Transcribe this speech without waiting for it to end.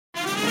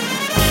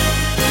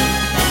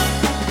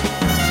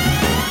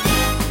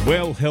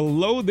Well,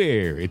 hello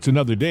there. It's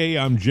another day.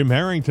 I'm Jim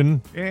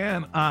Harrington.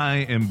 And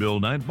I am Bill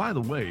Knight. By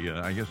the way,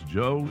 I guess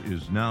Joe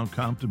is now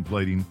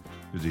contemplating,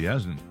 because he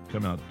hasn't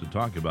come out to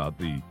talk about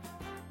the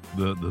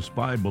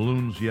spy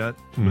balloons yet,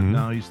 but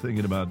now he's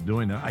thinking about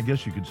doing that. I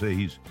guess you could say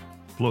he's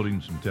floating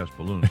some test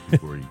balloons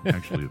before he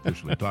actually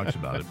officially talks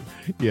about it.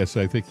 Yes,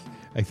 I think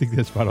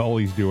that's about all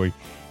he's doing.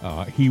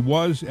 He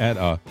was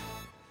at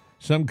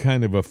some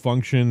kind of a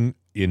function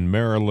in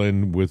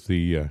Maryland with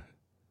the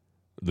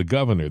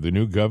governor, the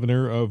new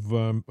governor of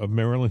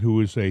Maryland,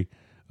 who is a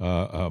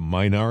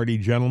minority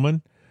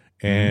gentleman,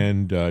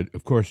 and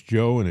of course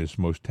Joe, in his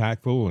most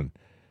tactful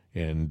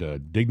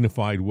and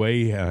dignified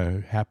way,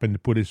 happened to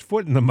put his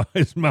foot in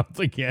his mouth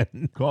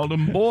again. Called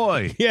him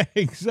boy. Yeah,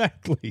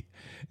 exactly.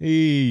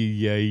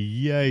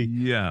 Yeah,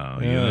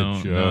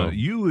 Joe.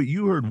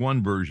 You heard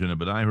one version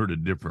of it. I heard a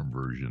different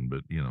version,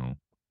 but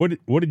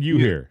What did you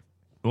hear?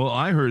 Well,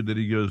 I heard that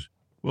he goes,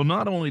 well,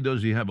 not only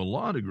does he have a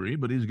law degree,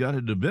 but he's got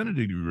a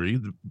divinity degree.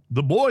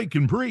 The boy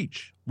can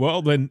preach.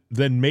 Well, then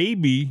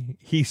maybe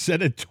he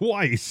said it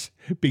twice,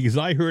 because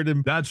I heard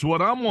him. That's what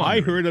I'm wondering.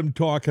 I heard him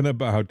talking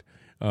about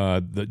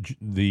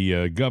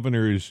the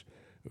governor's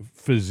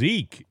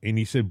physique, and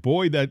he said,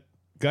 "Boy, that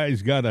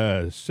guy's got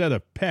a set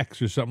of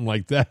pecs or something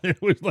like that."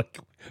 It was like,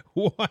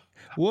 what?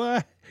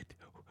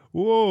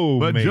 Whoa!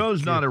 But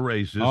Joe's not a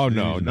racist. Oh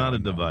no, he's not a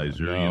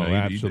divisor. No,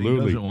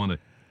 absolutely. He doesn't want to.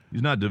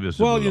 He's not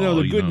divisive. Well,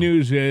 the good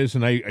news news is,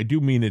 and I do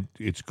mean it.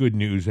 It's good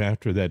news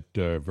after that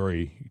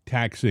very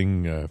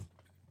taxing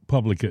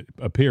public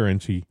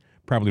appearance. He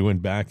probably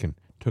went back and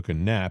took a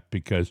nap,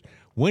 because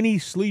when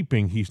he's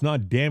sleeping, he's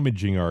not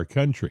damaging our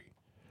country.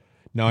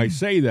 Now, I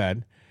say that,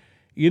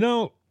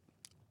 the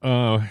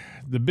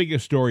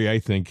biggest story, I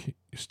think,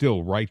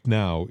 still right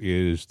now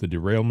is the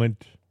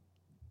derailment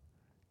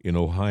in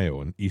Ohio,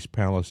 in East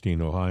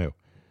Palestine, Ohio.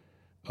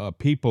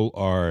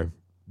 People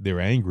they're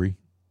angry.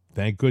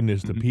 Thank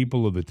goodness the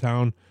people of the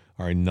town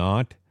are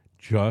not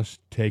just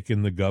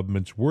taking the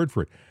government's word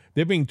for it.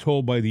 They're being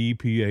told by the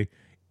EPA,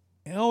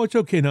 oh, it's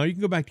okay now, you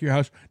can go back to your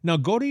house. Now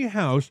go to your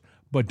house,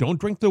 but don't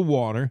drink the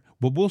water,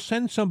 but we'll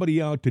send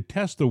somebody out to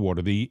test the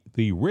water. The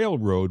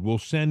railroad will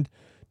send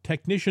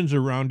technicians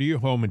around to your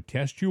home and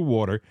test your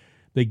water.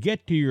 They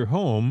get to your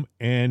home,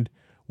 and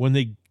when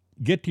they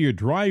get to your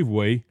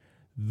driveway,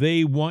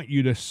 they want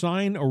you to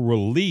sign a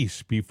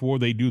release before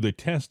they do the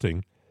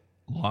testing.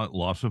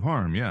 Loss of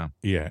harm, yeah.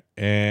 Yeah,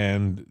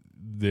 and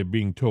they're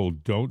being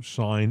told, don't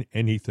sign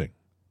anything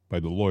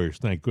by the lawyers.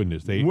 Thank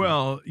goodness.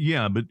 Well,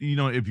 yeah, but,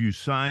 if you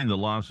sign the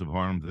loss of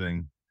harm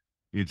thing,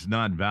 it's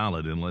not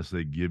valid unless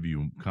they give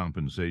you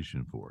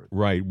compensation for it.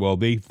 Right. Well,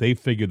 they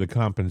figure the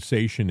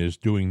compensation is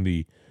doing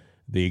the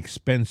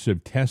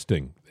expensive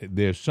testing.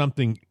 There's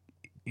something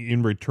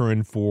in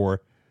return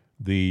for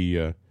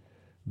the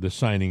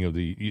signing of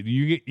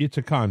it's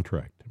a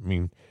contract. I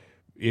mean,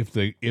 if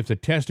the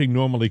testing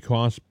normally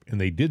costs,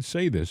 and they did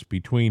say this,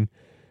 between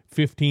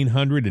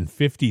 $1,500 and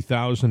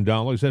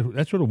 $50,000,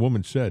 that's what a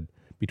woman said,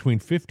 between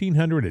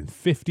 $1,500 and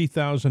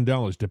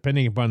 $50,000,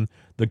 depending upon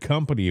the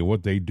company and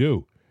what they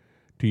do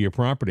to your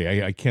property.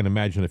 I can't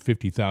imagine a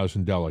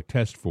 $50,000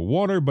 test for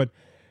water, but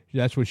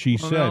that's what she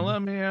said. Now,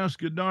 let me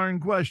ask a darn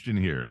question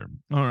here.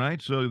 All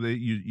right, so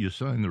you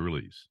sign the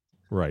release.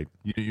 Right.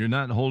 You're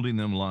not holding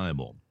them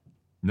liable.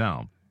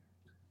 Now,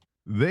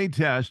 they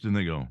test and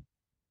they go,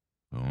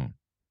 oh,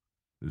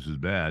 this is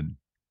bad.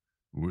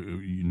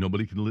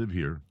 Nobody can live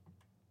here.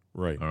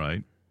 Right. All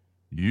right.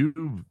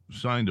 You've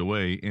signed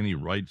away any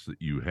rights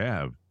that you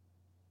have.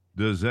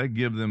 Does that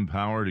give them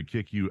power to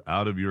kick you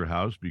out of your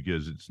house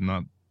because it's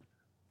not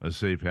a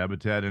safe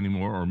habitat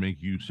anymore, or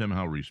make you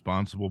somehow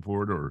responsible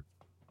for it, or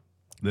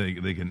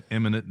they can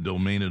eminent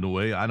domain it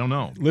away? I don't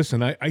know.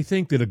 Listen, I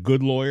think that a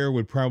good lawyer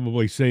would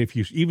probably say,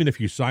 even if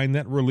you sign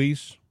that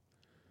release,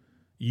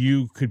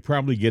 you could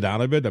probably get out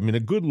of it. I mean, a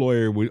good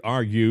lawyer would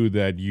argue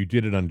that you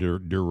did it under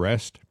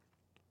duress.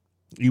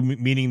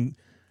 Meaning,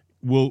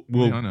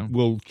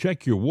 we'll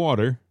check your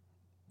water,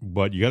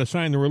 but you got to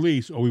sign the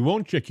release, or we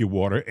won't check your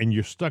water, and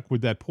you're stuck with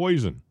that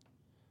poison.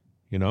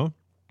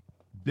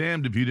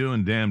 Damned if you do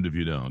and damned if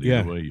you don't.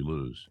 Either way, you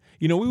lose.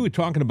 We were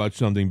talking about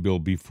something, Bill,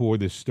 before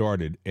this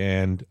started,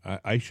 and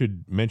I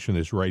should mention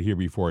this right here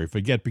before I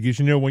forget, because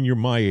when you're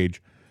my age,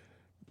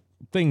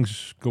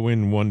 things go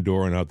in one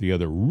door and out the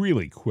other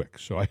really quick.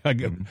 So I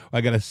got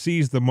to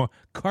seize the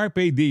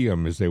carpe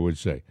diem, as they would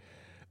say.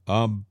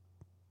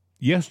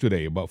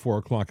 Yesterday, about 4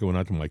 o'clock, I went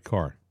out to my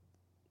car.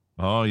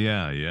 Oh,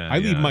 yeah. I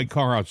leave my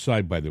car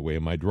outside, by the way,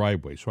 in my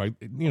driveway. So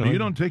you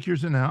don't take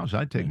yours in the house.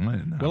 I take mine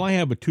in the house. Well, I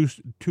have a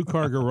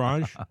two-car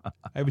garage. I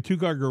have a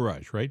 2-car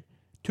garage, right?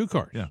 2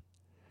 cars.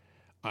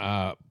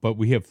 Yeah. But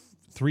we have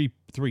three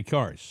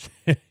cars,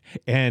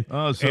 and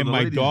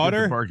my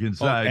daughter, park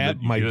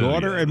inside, my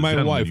daughter and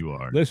my wife.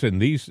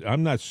 Listen,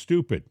 I'm not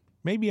stupid.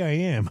 Maybe I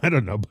am. I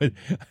don't know. But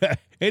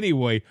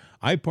anyway,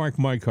 I park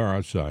my car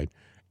outside,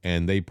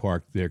 and they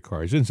park their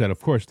cars inside.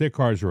 Of course, their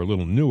cars are a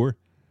little newer.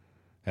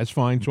 That's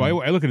fine. So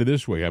I look at it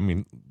this way. I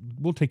mean,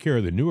 we'll take care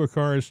of the newer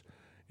cars,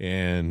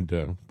 and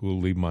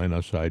we'll leave mine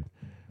outside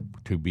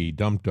to be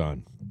dumped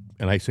on.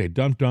 And I say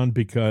dumped on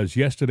because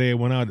yesterday I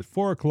went out at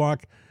 4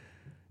 o'clock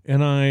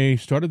and I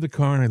started the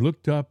car and I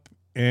looked up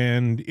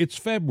and it's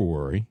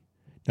February.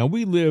 Now,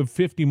 we live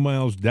 50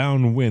 miles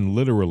downwind,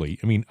 literally.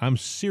 I mean, I'm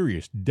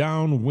serious,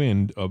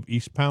 downwind of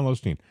East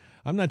Palestine.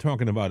 I'm not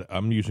talking about,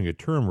 I'm using a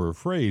term or a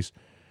phrase.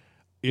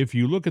 If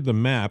you look at the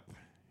map,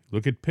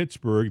 look at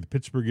Pittsburgh, the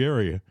Pittsburgh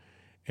area,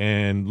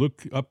 and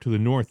look up to the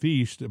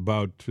northeast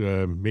about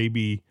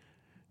maybe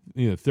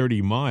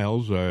 30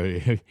 miles,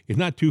 it's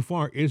not too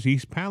far, is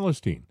East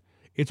Palestine.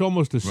 It's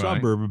almost a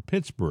suburb of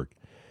Pittsburgh.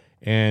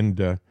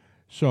 And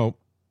so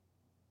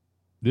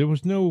there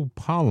was no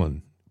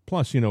pollen.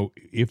 Plus,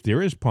 if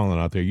there is pollen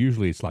out there,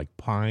 usually it's like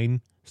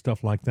pine,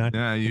 stuff like that.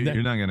 Yeah,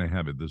 you're not going to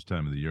have it this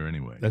time of the year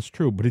anyway. That's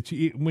true. But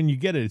when you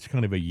get it, it's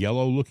kind of a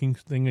yellow-looking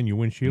thing on your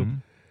windshield. Mm-hmm.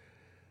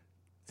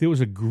 There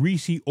was a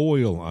greasy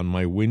oil on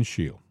my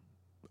windshield.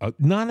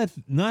 Not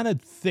a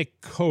thick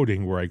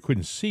coating where I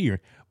couldn't see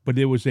her, but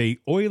there was a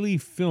oily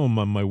film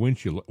on my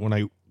windshield. When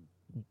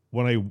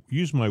I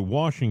used my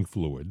washing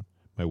fluid,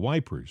 my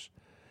wipers,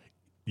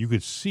 you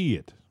could see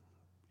it,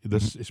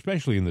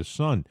 especially in the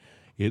sun.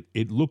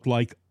 It looked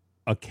like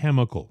a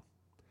chemical.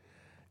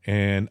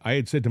 And I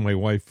had said to my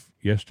wife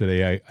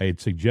yesterday, I had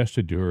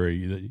suggested to her,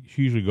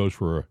 she usually goes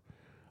for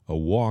a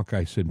walk.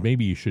 I said,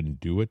 maybe you shouldn't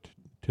do it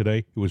today.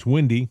 It was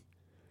windy.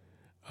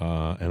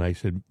 And I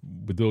said,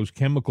 with those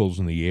chemicals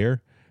in the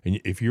air,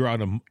 and if you're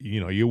out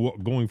you're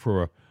going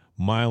for a 1.5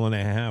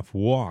 mile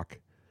walk,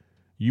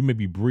 you may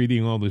be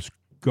breathing all this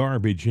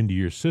garbage into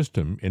your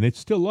system, and it's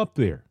still up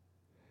there.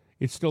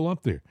 It's still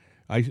up there.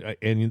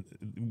 And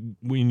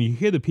when you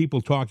hear the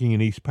people talking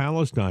in East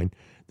Palestine,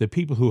 the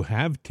people who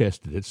have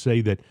tested it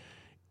say that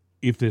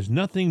if there's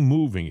nothing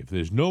moving, if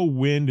there's no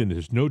wind and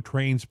there's no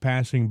trains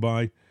passing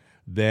by,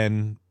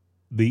 then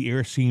the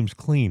air seems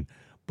clean.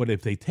 But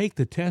if they take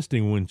the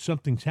testing when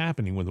something's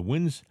happening, when the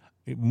wind's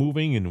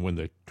moving and when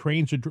the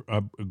trains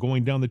are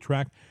going down the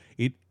track,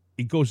 it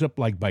goes up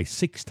like by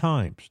 6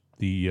 times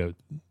the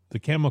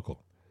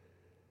chemical.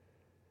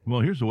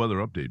 Well, here's the weather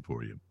update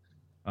for you.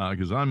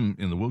 Because I'm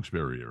in the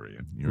Wilkes-Barre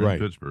area. You're in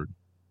Pittsburgh.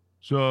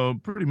 So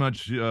pretty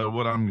much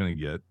what I'm going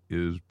to get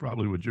is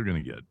probably what you're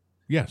going to get.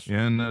 Yes.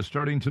 And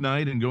starting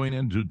tonight and going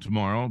into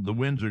tomorrow, the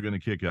winds are going to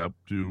kick up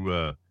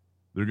to,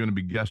 they're going to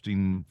be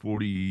gusting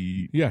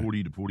 40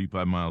 to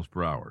 45 miles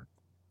per hour.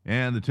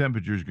 And the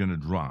temperature is going to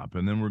drop.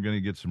 And then we're going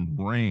to get some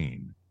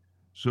rain.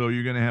 So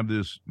you're going to have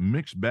this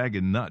mixed bag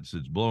of nuts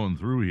that's blowing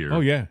through here. Oh,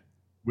 yeah.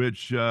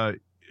 Which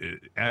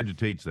it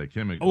agitates that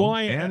chemical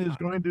and is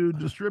going to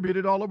distribute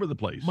it all over the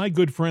place. My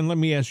good friend, let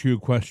me ask you a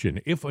question.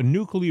 If a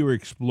nuclear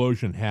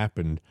explosion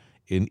happened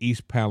in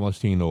East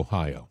Palestine,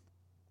 Ohio,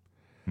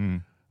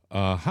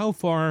 how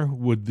far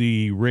would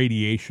the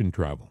radiation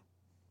travel?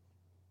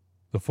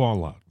 The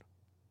fallout?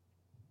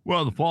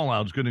 Well, the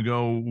fallout's going to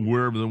go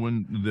wherever the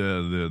wind,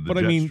 the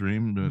jet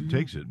stream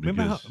takes it.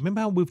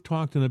 Remember how we've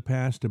talked in the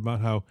past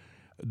about how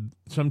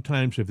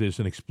sometimes if there's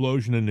an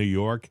explosion in New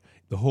York,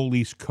 the whole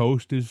East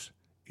Coast is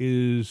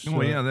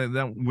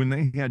that when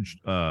they had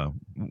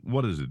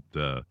what is it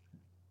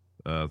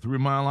 3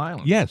 Mile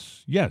Island?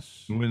 Yes.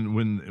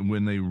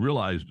 When they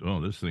realized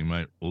this thing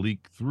might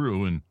leak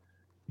through and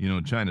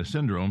China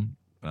syndrome,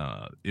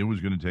 it was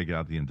going to take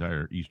out the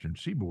entire eastern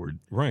seaboard.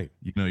 Right.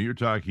 You're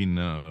talking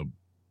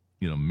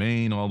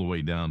Maine all the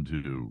way down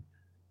to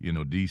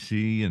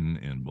DC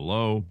and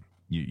below.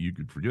 You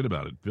could forget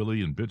about it.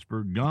 Philly and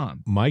Pittsburgh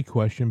gone. My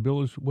question,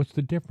 Bill, is what's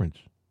the difference?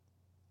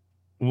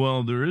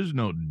 Well, there is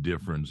no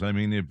difference. I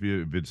mean, if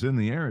it's in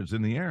the air, it's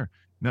in the air.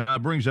 Now,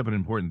 it brings up an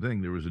important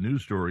thing. There was a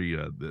news story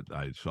that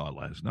I saw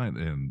last night,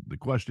 and the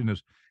question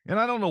is, and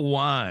I don't know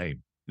why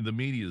the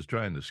media is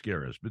trying to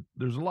scare us, but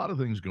there's a lot of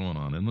things going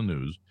on in the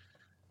news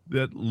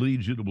that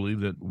leads you to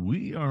believe that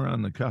we are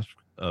on the cusp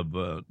of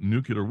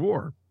nuclear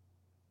war.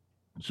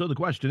 So the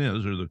question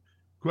is, or the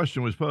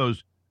question was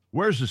posed,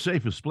 where's the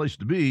safest place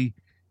to be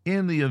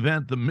in the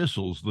event the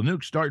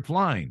nukes start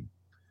flying?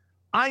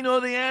 I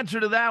know the answer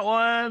to that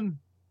one.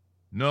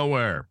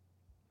 Nowhere.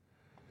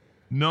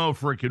 No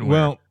freaking where.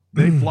 Well,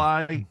 they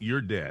fly,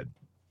 you're dead.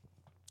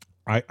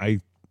 I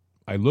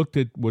looked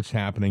at what's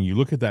happening. You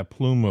look at that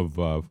plume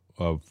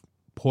of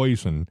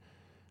poison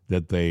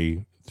that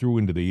they threw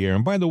into the air.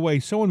 And by the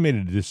way, someone made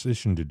a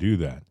decision to do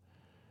that.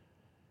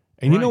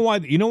 And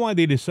right. You know why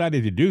they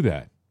decided to do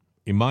that?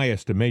 In my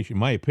estimation,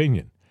 my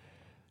opinion,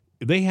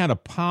 they had a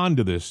pond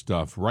of this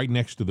stuff right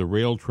next to the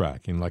rail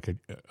track in like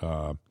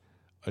a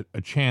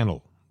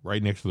channel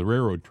right next to the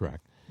railroad track.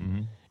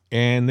 Mm-hmm.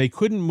 And they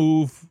couldn't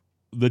move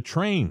the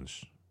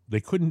trains.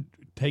 They couldn't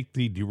take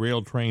the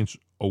derailed trains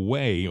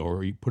away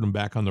or put them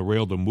back on the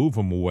rail to move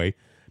them away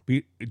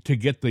to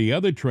get the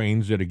other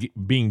trains that are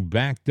being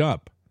backed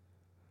up.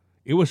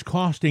 It was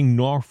costing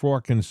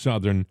Norfolk and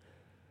Southern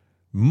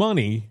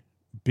money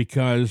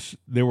because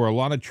there were a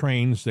lot of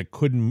trains that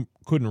couldn't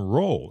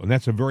roll. And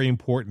that's a very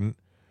important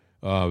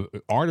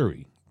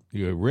artery,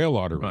 rail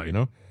artery,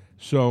 right.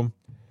 So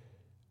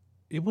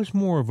it was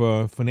more of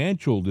a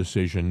financial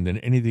decision than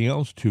anything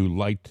else to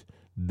light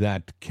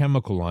that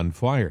chemical on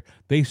fire.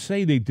 They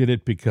say they did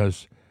it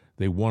because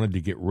They wanted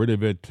to get rid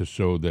of it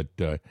so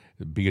that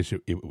because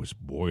it was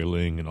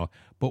boiling and all.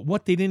 But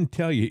what they didn't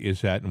tell you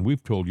is that, and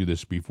we've told you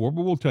this before,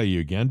 but we'll tell you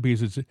again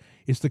because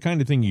it's the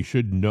kind of thing you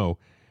should know,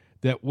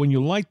 that when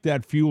you light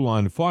that fuel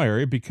on fire,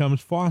 it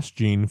becomes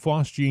phosgene.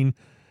 Phosgene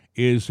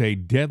is a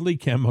deadly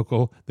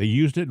chemical. They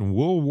used it in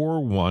World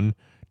War I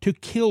to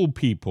kill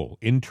people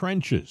in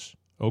trenches.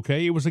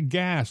 Okay, it was a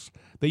gas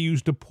they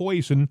used to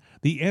poison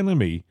the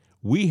enemy.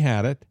 We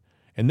had it,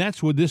 and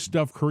that's what this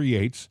stuff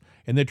creates.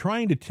 And they're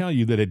trying to tell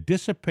you that it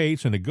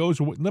dissipates and it goes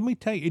away. Let me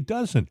tell you, it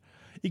doesn't.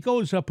 It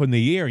goes up in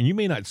the air, and you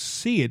may not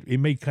see it. It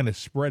may kind of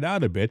spread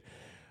out a bit,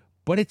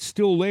 but it's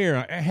still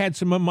there. I had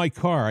some in my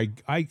car.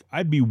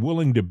 I'd be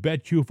willing to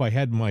bet you if I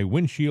had my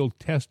windshield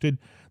tested,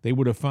 they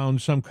would have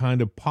found some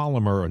kind of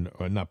polymer,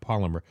 or not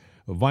polymer,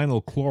 a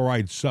vinyl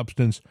chloride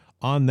substance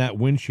on that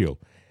windshield.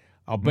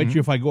 I'll bet you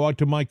if I go out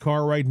to my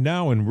car right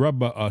now and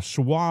rub a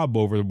swab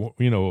over,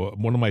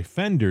 one of my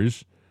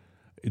fenders,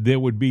 there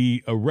would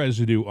be a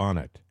residue on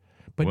it.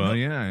 But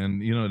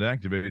and it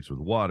activates with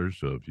water.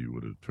 So if you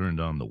would have turned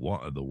on the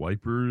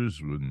wipers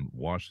and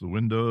washed the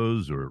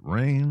windows, or it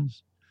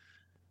rains,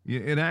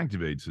 it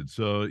activates it.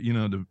 So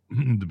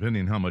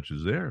depending how much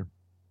is there,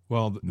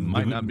 it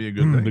might not be a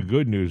good thing. The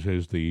good news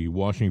is the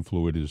washing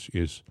fluid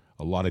is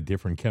a lot of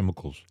different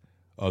chemicals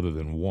other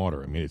than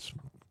water. I mean,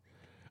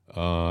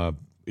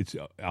 it's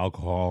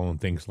alcohol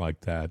and things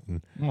like that,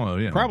 and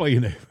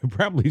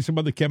probably some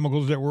of the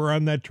chemicals that were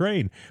on that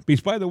train.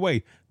 Because, by the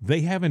way,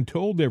 they haven't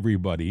told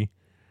everybody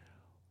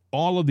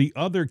all of the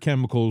other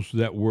chemicals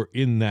that were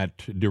in that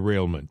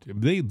derailment.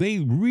 They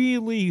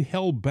really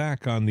held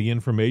back on the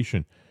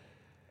information.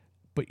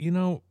 But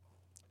you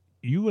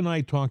and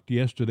I talked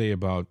yesterday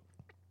about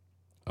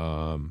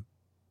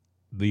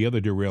the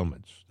other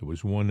derailments. There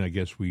was one, I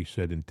guess we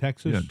said, in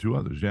Texas. Yeah, two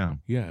others.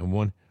 Yeah, and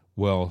one.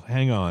 Well,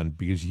 hang on,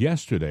 because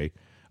yesterday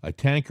a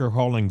tanker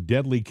hauling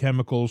deadly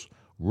chemicals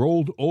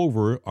rolled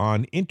over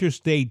on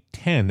Interstate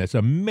 10. That's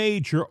a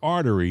major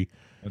artery.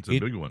 That's a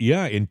big one.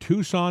 Yeah, in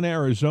Tucson,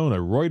 Arizona.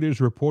 Reuters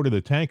reported the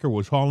tanker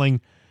was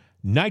hauling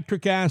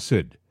nitric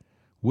acid,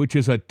 which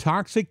is a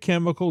toxic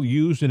chemical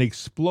used in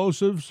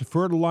explosives,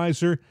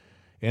 fertilizer,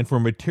 and for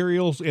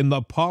materials in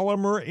the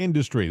polymer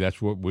industry. That's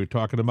what we're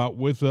talking about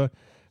with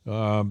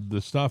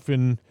the stuff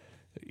in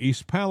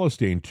East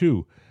Palestine,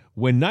 too.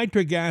 When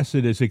nitric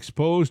acid is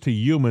exposed to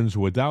humans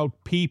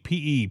without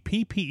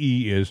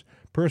PPE is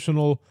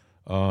personal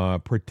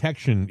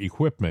protection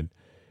equipment,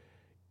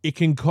 it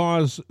can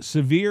cause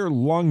severe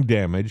lung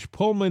damage,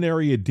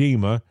 pulmonary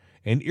edema,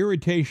 and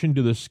irritation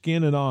to the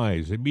skin and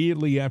eyes.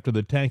 Immediately after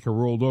the tanker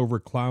rolled over,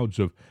 clouds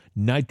of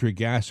nitric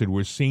acid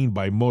were seen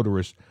by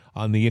motorists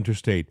on the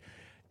interstate.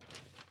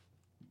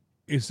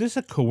 Is this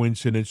a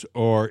coincidence,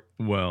 or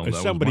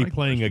is somebody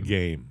playing a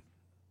game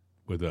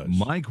with us?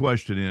 My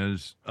question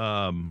is,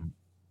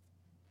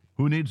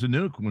 who needs a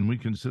nuke when we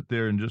can sit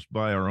there and just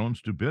by our own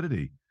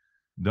stupidity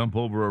dump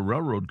over a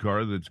railroad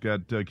car that's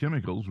got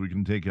chemicals? We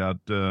can take out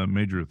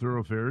major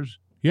thoroughfares.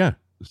 Yeah.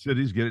 The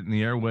cities, get it in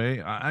the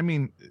airway. I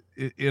mean,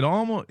 it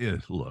almost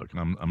is. Look,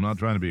 I'm not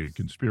trying to be a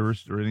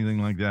conspiracist or anything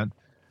like that,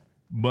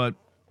 but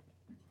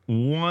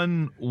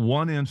one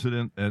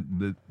incident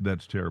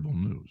that's terrible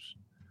news.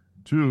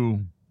 2,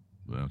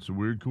 that's a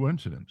weird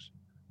coincidence.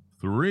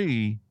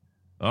 3,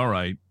 all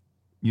right,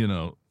 you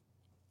got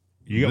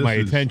my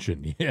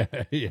attention. Yeah.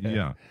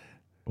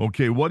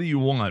 Okay, what do you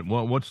want?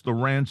 What's the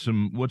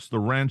ransom? What's the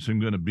ransom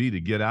going to be to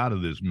get out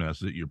of this mess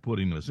that you're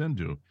putting us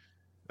into?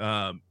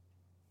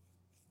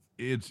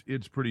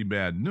 It's pretty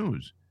bad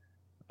news.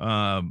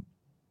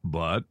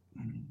 But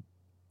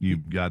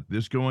you've got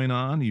this going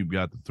on. You've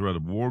got the threat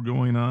of war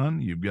going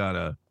on. You've got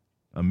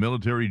a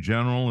military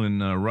general in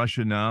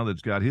Russia now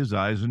that's got his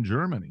eyes in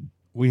Germany.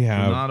 We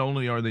have. So not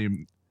only are they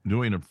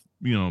doing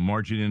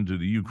marching into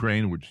the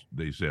Ukraine, which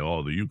they say,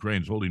 the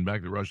Ukraine's holding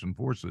back the Russian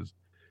forces.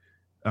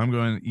 I'm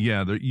going,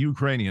 the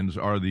Ukrainians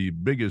are the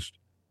biggest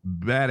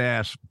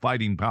badass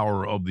fighting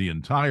power of the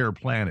entire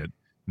planet.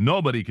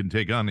 Nobody can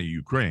take on the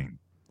Ukraine,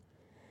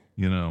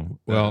 or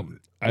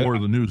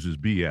the news is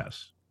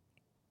BS.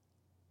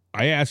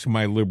 I asked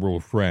my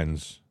liberal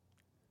friends,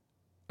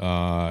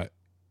 do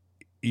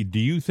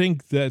you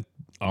think that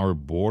our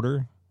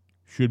border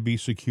should be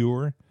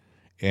secure?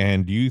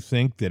 And do you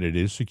think that it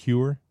is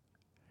secure?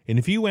 And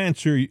if you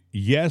answer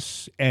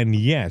yes and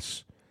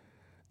yes,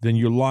 then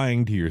you're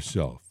lying to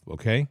yourself,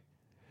 okay?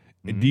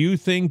 Mm-hmm. Do you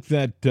think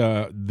that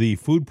the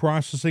food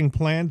processing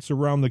plants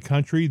around the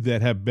country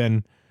that have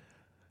been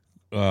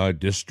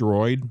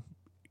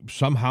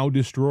somehow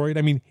destroyed?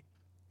 I mean,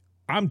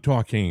 I'm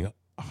talking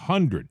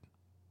 100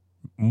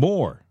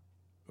 more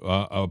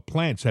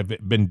plants have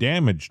been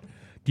damaged.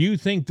 Do you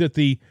think that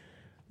the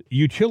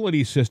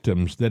utility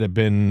systems that have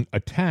been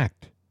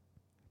attacked,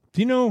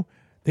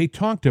 they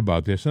talked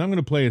about this, and I'm going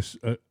to play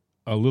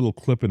a little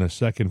clip in a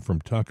second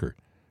from Tucker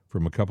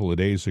from a couple of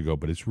days ago,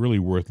 but it's really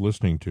worth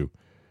listening to.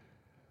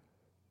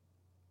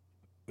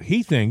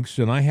 He thinks,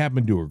 and I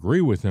happen to agree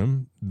with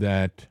him,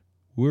 that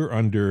we're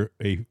under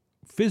a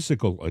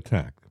physical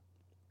attack.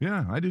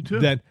 Yeah, I do too.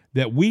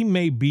 That we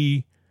may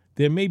be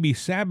there may be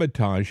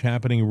sabotage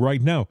happening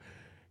right now.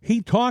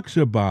 He talks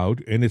about,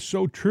 and it's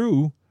so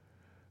true,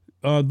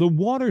 the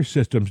water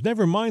systems,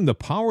 never mind the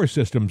power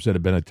systems that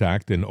have been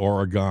attacked in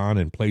Oregon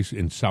and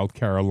in South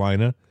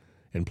Carolina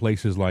and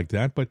places like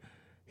that. But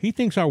he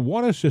thinks our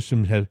water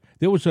systems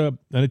there was an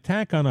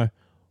attack on a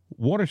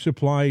water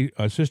supply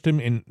system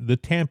in the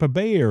Tampa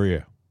Bay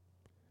area.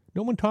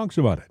 No one talks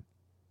about it.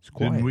 It's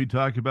quiet. Didn't we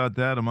talk about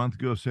that a month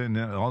ago, saying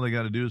that all they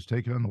got to do is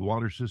take on the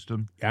water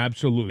system?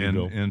 Absolutely.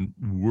 And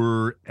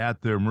we're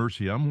at their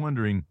mercy. I'm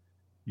wondering,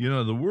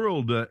 the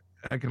World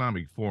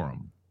Economic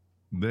Forum,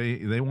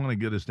 they want to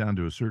get us down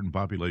to a certain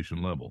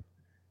population level.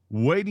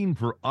 Waiting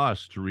for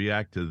us to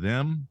react to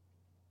them,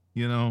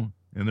 and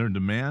their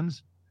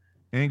demands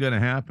ain't going to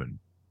happen.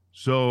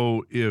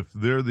 So if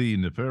they're the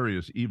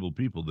nefarious, evil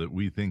people that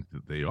we think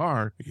that they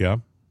are,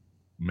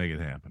 make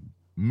it happen.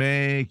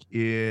 Make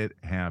it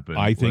happen.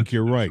 I think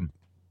you're right.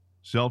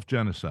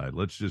 Self-genocide.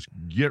 Let's just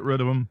get rid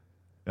of them.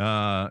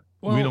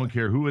 We don't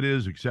care who it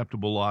is.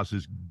 Acceptable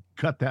losses.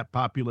 Cut that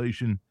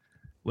population.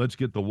 Let's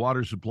get the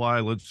water supply.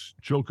 Let's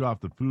choke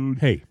off the food.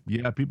 Hey.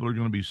 Yeah, people are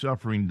going to be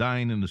suffering,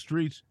 dying in the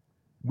streets.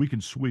 We can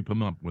sweep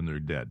them up when they're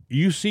dead.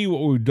 You see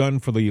what we've done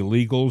for the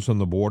illegals on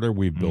the border?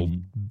 We've built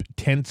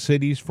tent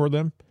cities for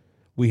them.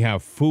 We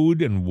have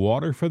food and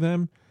water for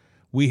them.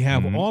 We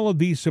have all of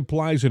these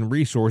supplies and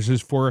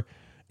resources for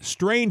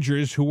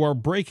strangers who are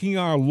breaking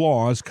our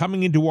laws,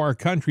 coming into our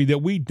country that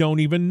we don't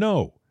even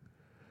know.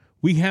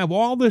 We have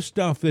all this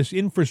stuff, this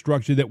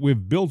infrastructure that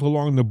we've built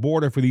along the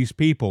border for these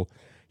people,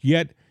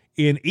 yet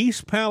in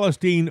East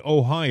Palestine,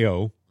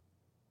 Ohio,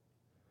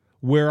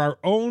 where our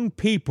own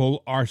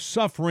people are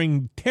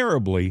suffering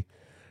terribly,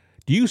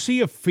 do you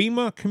see a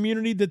FEMA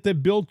community that they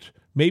built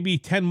maybe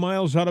 10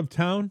 miles out of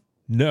town?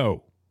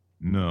 No.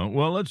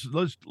 Well, let's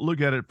look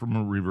at it from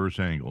a reverse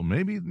angle.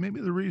 Maybe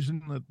the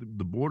reason that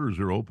the borders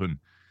are open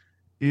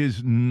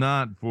is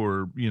not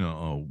for,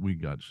 we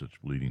got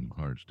such bleeding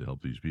hearts to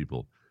help these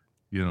people.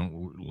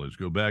 Let's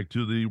go back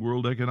to the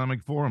World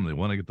Economic Forum. They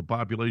want to get the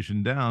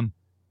population down.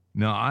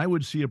 Now, I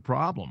would see a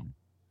problem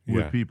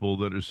with people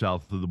that are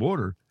south of the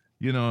border.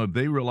 If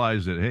they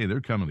realize that, hey,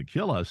 they're coming to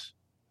kill us,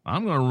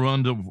 I'm going to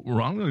run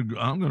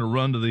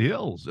to the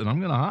hills and I'm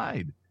going to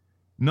hide.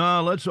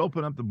 No, let's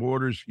open up the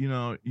borders.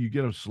 You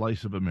get a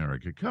slice of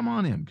America. Come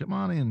on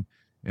in.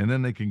 And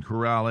then they can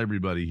corral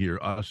everybody here,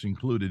 us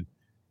included,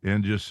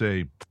 and just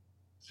say,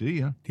 see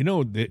ya.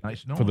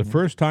 Nice for the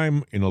first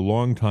time in a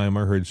long time,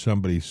 I heard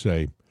somebody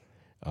say,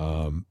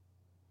 I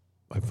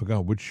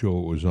forgot which show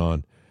it was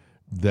on,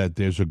 that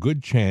there's a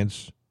good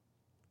chance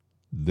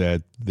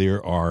that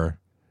there are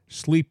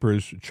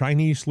sleepers,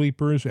 Chinese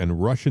sleepers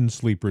and Russian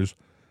sleepers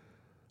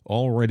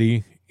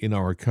already in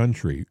our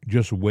country,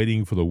 just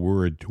waiting for the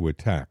word to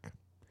attack.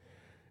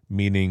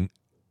 Meaning,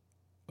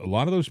 a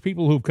lot of those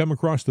people who've come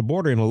across the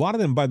border, and a lot of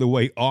them, by the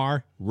way,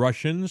 are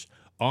Russians,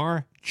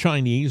 are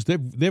Chinese.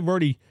 They've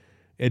already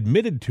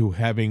admitted to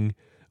having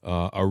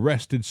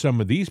arrested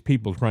some of these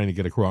people trying to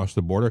get across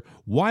the border.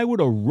 Why would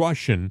a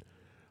Russian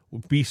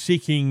be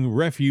seeking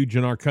refuge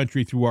in our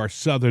country through our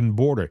southern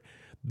border?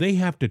 They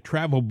have to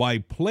travel by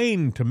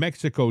plane to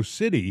Mexico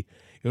City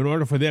in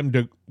order for them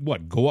to,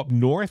 go up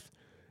north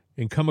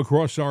and come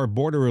across our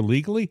border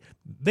illegally?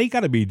 They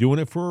got to be doing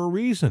it for a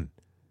reason.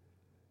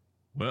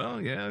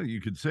 Well, yeah, you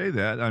could say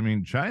that. I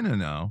mean, China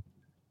now,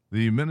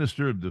 the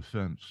Minister of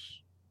Defense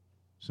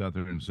sat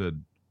there and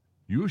said,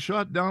 you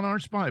shot down our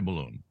spy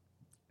balloon.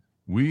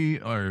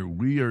 We are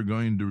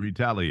going to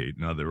retaliate.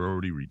 Now, they're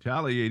already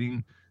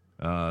retaliating.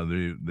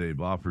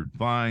 They've offered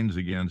fines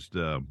against,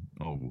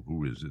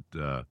 who is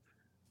it?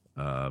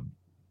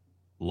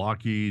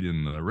 Lockheed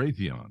and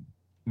Raytheon,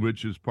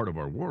 which is part of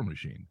our war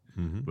machine.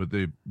 But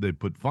they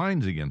put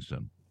fines against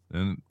them.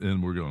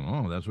 And we're going,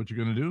 oh, that's what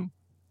you're going to do?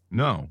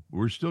 No,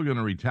 we're still going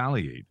to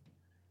retaliate.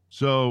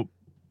 So,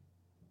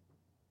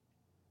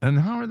 and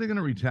how are they going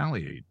to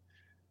retaliate?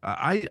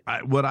 I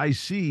what I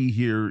see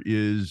here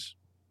is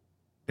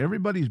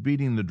everybody's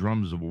beating the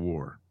drums of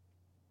war.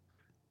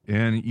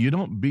 And you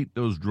don't beat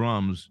those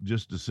drums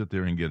just to sit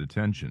there and get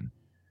attention.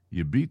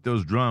 You beat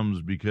those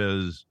drums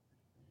because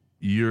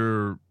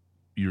you're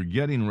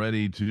getting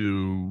ready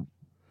to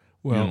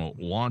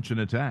launch an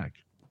attack.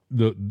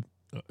 The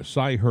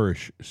Cy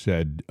Hirsch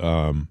said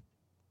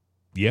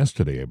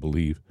yesterday, I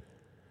believe,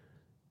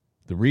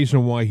 the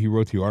reason why he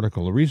wrote the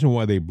article, the reason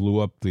why they blew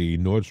up the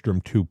Nord Stream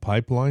 2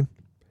 pipeline,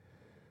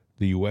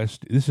 the U.S.,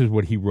 this is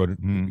what he wrote.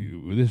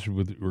 This is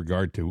with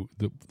regard to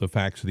the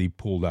facts that he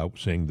pulled out,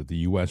 saying that the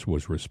U.S.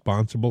 was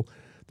responsible.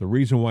 The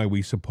reason why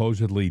we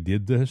supposedly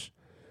did this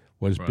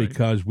was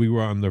because we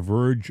were on the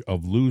verge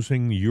of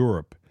losing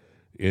Europe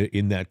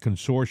in that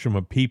consortium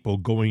of people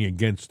going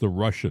against the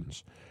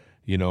Russians.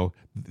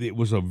 It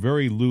was a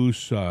very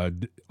loose,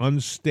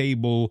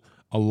 unstable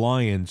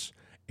alliance,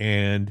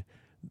 and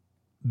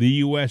the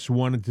U.S.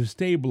 wanted to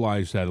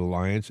stabilize that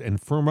alliance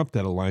and firm up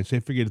that alliance. They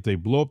figured if they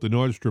blow up the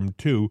Nord Stream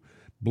 2,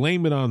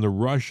 blame it on the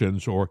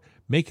Russians or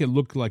make it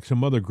look like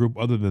some other group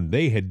other than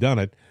they had done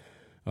it,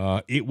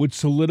 it would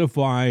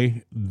solidify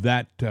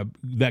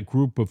that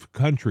group of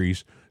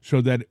countries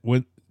so that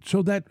when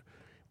so that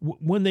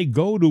when they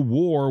go to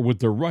war with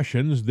the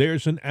Russians,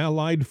 there's an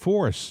allied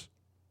force,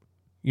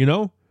 you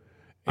know?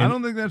 I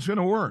don't think that's going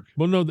to work.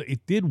 Well, no,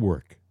 it did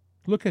work.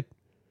 Look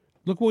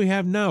what we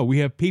have now. We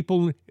have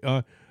people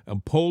in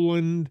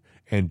Poland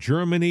and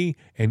Germany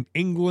and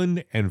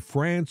England and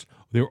France.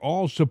 They're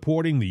all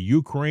supporting the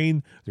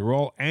Ukraine. They're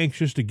all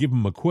anxious to give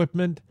them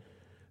equipment.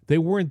 They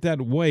weren't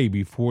that way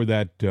before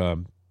that. I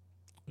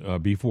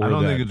don't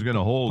think it's going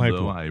to hold,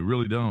 though. I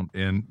really don't.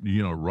 And,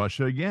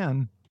 Russia,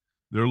 again,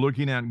 they're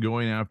looking at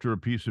going after a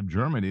piece of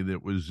Germany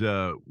that was,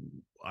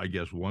 I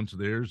guess, once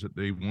theirs that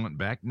they want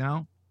back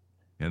now.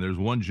 And there's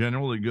one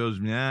general that goes,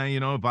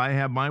 if I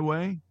have my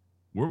way,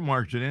 we're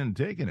marching in and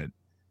taking it.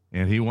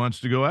 And he wants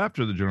to go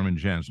after the German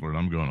chancellor. And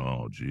I'm going,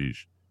 oh,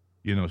 geez.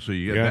 So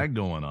you got that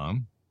going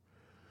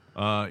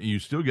on. You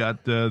still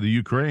got the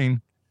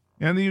Ukraine.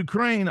 And the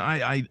Ukraine,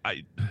 I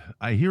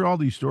hear all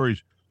these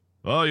stories.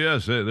 Oh,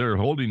 yes, they're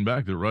holding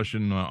back the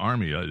Russian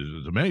army.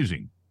 It's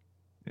amazing.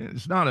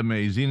 It's not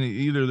amazing.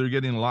 Either they're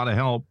getting a lot of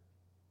help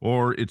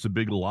or it's a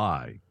big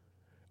lie.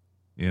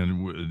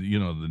 And,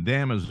 the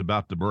dam is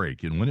about to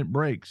break. And when it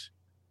breaks,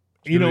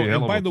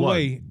 and by the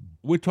way,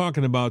 we're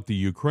talking about the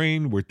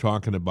Ukraine. We're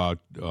talking about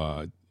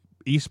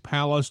East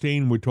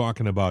Palestine. We're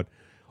talking about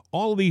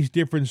all these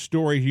different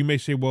stories. You may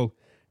say, well,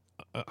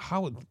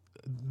 how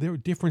there are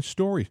different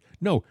stories.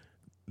 No,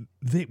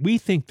 we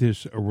think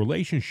there's a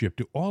relationship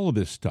to all of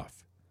this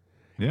stuff.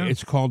 Yeah.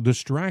 It's called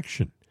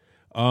distraction.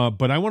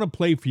 But I want to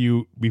play for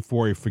you,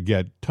 before I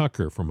forget,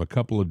 Tucker from a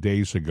couple of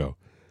days ago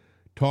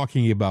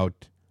talking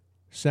about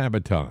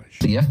sabotage.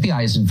 The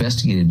FBI has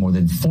investigated more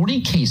than 40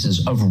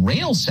 cases of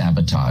rail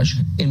sabotage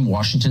in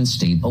Washington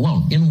state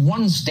alone, in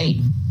one state.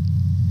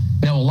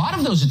 Now, a lot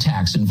of those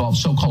attacks involve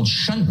so-called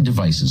shunt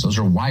devices. Those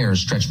are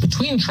wires stretched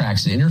between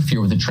tracks that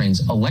interfere with the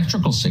train's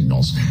electrical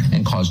signals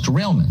and cause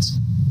derailments.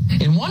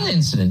 In one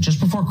incident,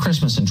 just before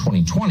Christmas in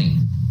 2020,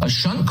 a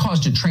shunt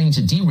caused a train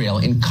to derail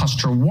in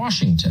Custer,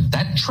 Washington.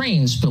 That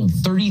train spilled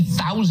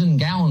 30,000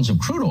 gallons of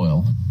crude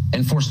oil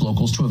and forced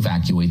locals to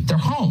evacuate their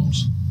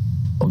homes.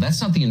 Well,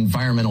 that's not the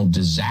environmental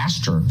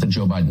disaster that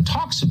Joe Biden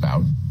talks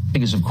about,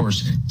 because, of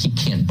course, he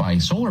can't buy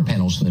solar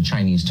panels from the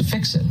Chinese to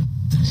fix it.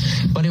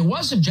 But it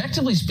was,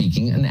 objectively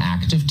speaking, an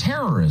act of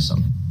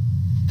terrorism.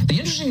 The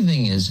interesting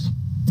thing is,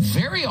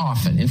 very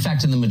often, in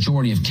fact, in the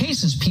majority of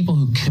cases, people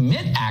who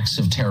commit acts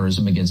of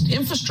terrorism against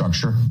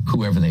infrastructure,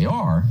 whoever they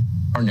are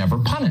never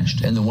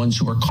punished. And the ones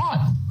who are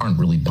caught aren't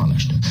really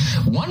punished.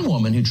 One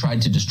woman who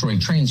tried to destroy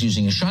trains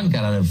using a shunt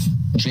got out of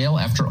jail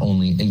after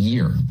only a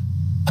year.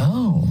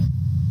 Oh.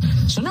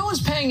 So no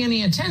one's paying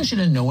any attention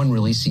and no one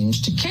really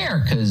seems to care,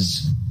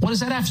 because what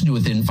does that have to do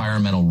with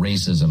environmental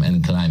racism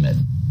and climate?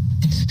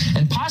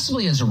 And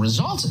possibly as a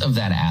result of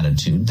that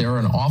attitude, there are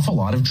an awful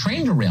lot of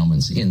train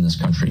derailments in this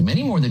country,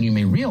 many more than you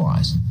may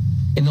realize.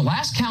 In the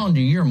last calendar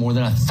year, more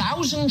than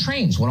 1,000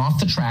 trains went off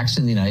the tracks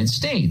in the United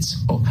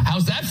States. Oh,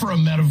 how's that for a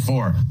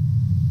metaphor?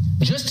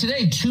 Just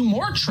today, 2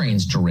 more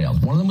trains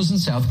derailed. One of them was in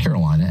South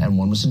Carolina and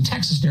one was in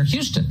Texas near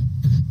Houston.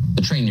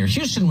 The train near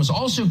Houston was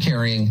also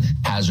carrying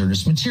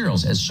hazardous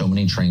materials, as so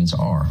many trains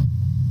are.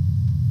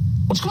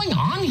 What's going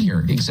on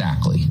here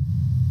exactly?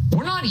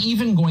 We're not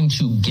even going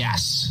to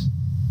guess.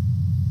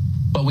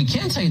 But we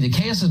can tell you the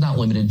chaos is not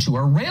limited to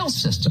our rail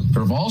system.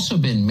 There have also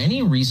been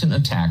many recent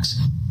attacks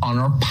on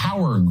our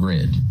power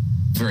grid.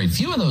 Very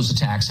few of those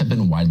attacks have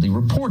been widely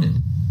reported.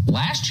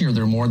 Last year,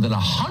 there were more than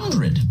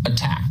 100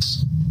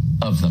 attacks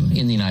of them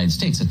in the United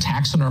States,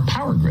 attacks on our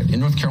power grid. In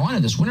North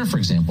Carolina this winter, for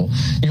example,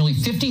 nearly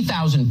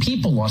 50,000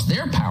 people lost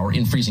their power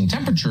in freezing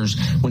temperatures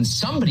when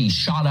somebody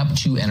shot up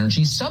 2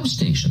 energy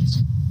substations.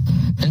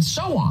 And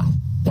so on.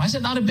 Why is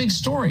it not a big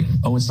story?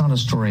 Oh, it's not a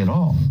story at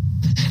all.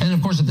 And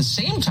of course, at the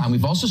same time,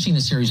 we've also seen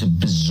a series of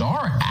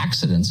bizarre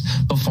accidents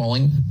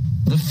befalling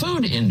the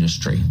food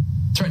industry,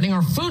 threatening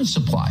our food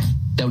supply.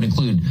 That would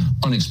include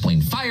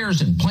unexplained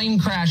fires and plane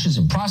crashes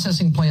in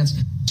processing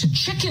plants, to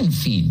chicken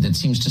feed that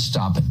seems to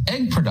stop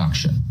egg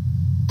production.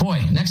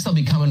 Boy, next they'll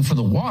be coming for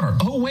the water.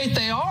 Oh, wait,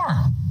 they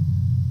are.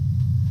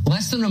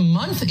 Less than a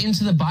month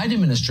into the Biden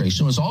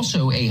administration was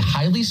also a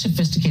highly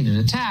sophisticated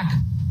attack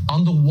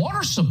on the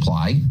water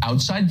supply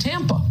outside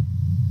Tampa.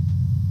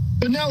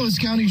 Pinellas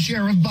County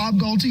Sheriff Bob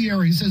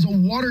Galtieri says a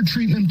water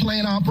treatment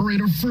plant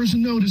operator first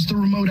noticed the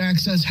remote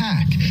access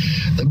hack.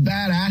 The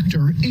bad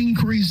actor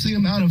increased the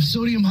amount of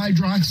sodium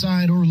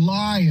hydroxide, or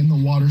lye, in the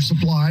water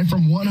supply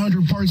from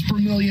 100 parts per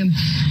million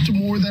to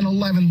more than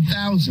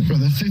 11,000. For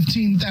the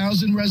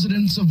 15,000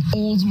 residents of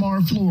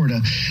Oldsmar, Florida,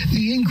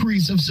 the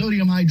increase of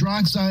sodium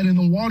hydroxide in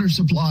the water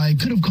supply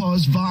could have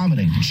caused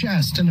vomiting,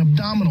 chest, and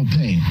abdominal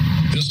pain.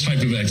 This type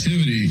of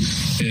activity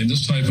and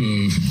this type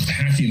of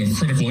hacking of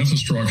critical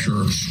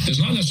infrastructure is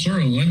not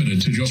necessarily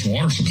limited to just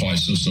water supply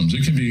systems.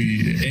 It can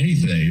be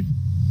anything.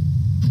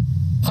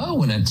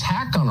 Oh, an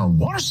attack on our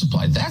water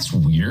supply. That's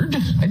weird.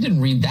 I didn't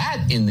read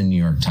that in the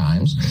New York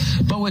Times.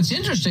 But what's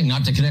interesting,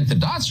 not to connect the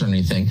dots or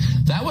anything,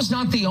 that was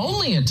not the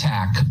only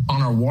attack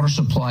on our water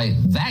supply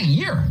that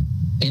year.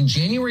 In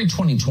January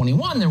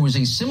 2021, there was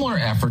a similar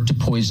effort to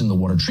poison the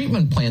water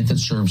treatment plant that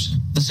serves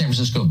the San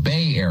Francisco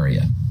Bay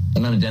Area.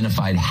 An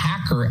unidentified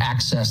hacker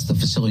accessed the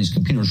facility's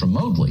computers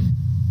remotely.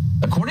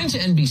 According to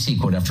NBC,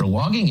 quote, after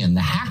logging in,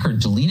 the hacker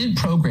deleted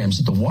programs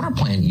that the water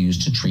plant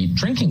used to treat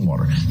drinking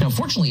water. Now,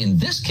 fortunately, in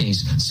this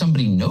case,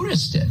 somebody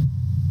noticed it.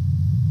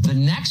 The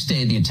next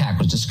day, the attack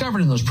was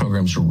discovered and those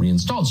programs were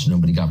reinstalled, so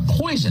nobody got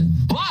poisoned,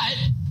 but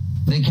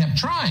they kept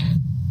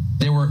trying.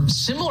 There were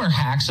similar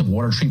hacks of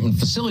water treatment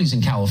facilities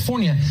in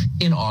California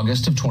in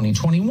August of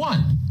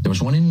 2021. There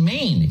was one in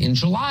Maine in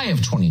July of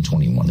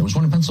 2021. There was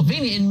one in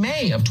Pennsylvania in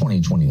May of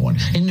 2021.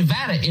 In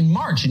Nevada in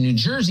March. In New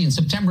Jersey in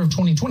September of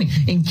 2020.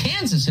 In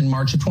Kansas in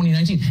March of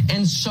 2019.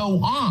 And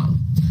so on.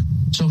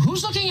 So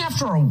who's looking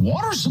after our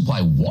water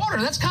supply? Water,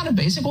 that's kind of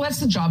basic. Well, that's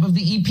the job of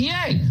the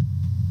EPA.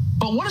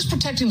 But what does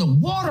protecting the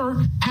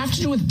water have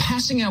to do with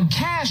passing out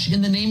cash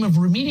in the name of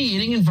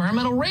remediating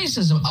environmental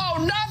racism?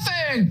 Oh,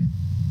 nothing!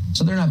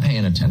 So they're not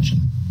paying attention.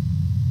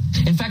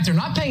 In fact, they're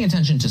not paying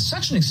attention to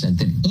such an extent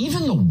that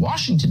even the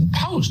Washington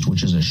Post,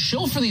 which is a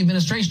shill for the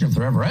administration if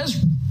there ever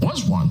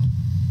was one,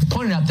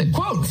 pointed out that,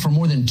 quote, for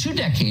more than 2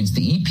 decades,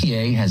 the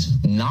EPA has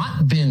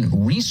not been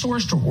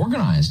resourced or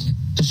organized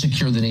to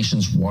secure the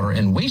nation's water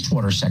and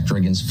wastewater sector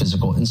against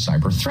physical and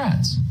cyber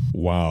threats.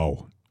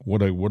 Wow.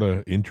 What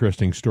a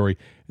interesting story.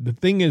 The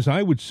thing is,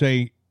 I would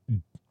say,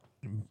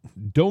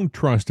 don't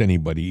trust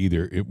anybody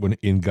either when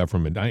in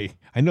government. I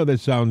know that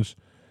sounds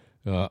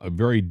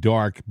very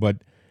dark,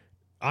 but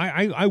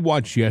I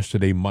watched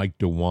yesterday Mike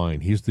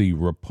DeWine. He's the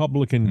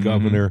Republican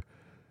governor.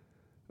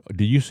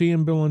 Did you see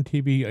him, Bill, on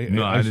TV?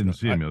 No, I didn't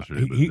see him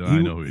yesterday, but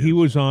I know who he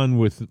was on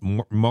with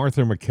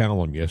Martha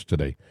McCallum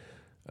yesterday.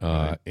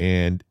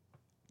 And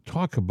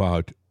talk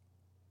about,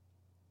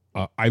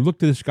 I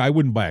looked at this guy, I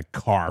wouldn't buy a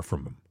car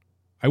from him.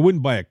 I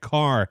wouldn't buy a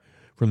car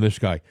from this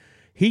guy.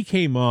 He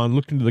came on,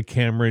 looked into the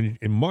camera,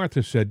 and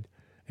Martha said,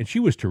 and she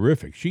was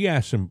terrific. She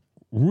asked him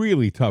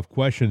really tough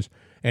questions,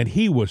 and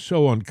he was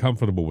so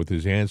uncomfortable with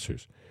his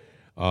answers.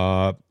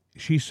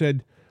 She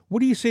said, what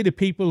do you say to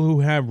people who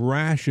have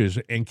rashes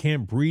and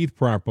can't breathe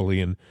properly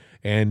and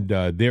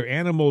their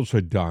animals are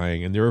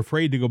dying and they're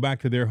afraid to go back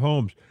to their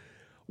homes?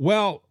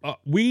 Well,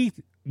 we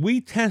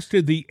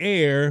tested the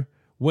air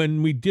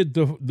when we did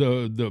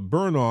the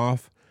burn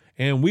off,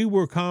 and we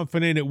were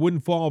confident it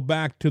wouldn't fall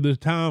back to the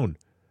town.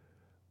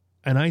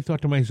 And I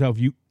thought to myself,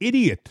 you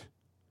idiot.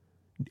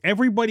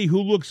 Everybody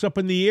who looks up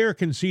in the air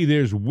can see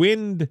there's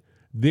wind,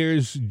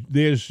 there's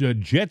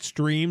jet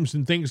streams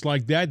and things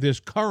like that.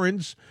 There's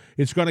currents.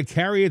 It's going to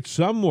carry it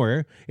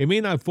somewhere. It may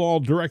not fall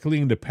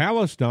directly into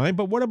Palestine,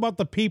 but what about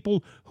the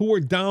people who are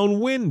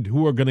downwind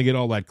who are going to get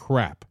all that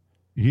crap?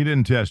 He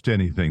didn't test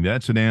anything.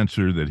 That's an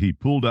answer that he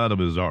pulled out of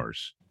his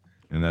arse.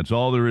 And that's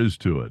all there is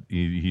to it.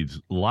 He's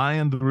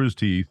lying through his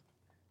teeth.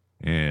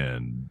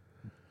 And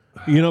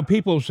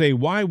people say,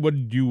 why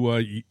would you,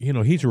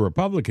 he's a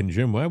Republican,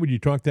 Jim. Why would you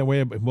talk that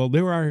way? Well,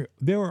 there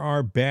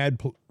are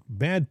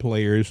bad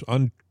players,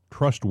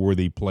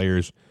 untrustworthy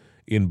players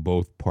in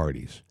both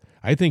parties.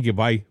 I think if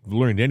I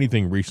learned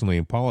anything recently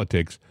in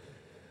politics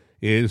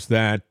is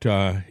that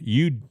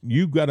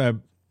you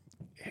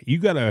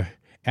gotta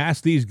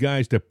ask these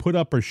guys to put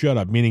up or shut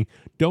up, meaning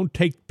don't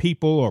take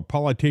people or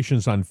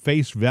politicians on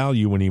face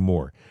value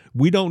anymore.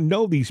 We don't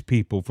know these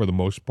people for the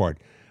most part.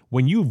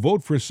 When you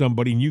vote for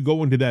somebody and you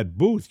go into that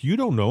booth, you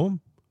don't know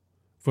them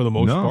for the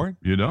most part.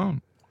 No, you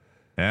don't.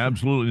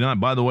 Absolutely not.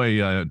 By the way,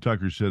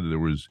 Tucker said that there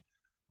was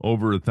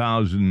over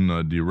 1,000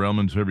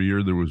 derailments every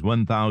year. There was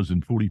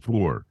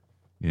 1,044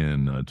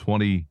 in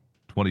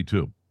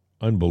 2022.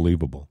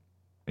 Unbelievable.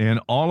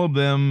 And all of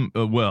them,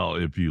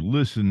 if you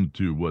listen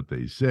to what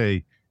they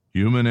say,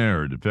 human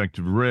error,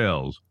 defective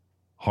rails,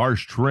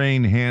 harsh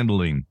terrain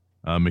handling,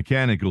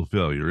 mechanical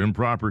failure,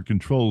 improper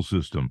control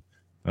system,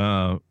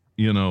 right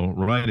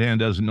hand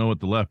doesn't know what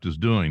the left is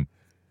doing,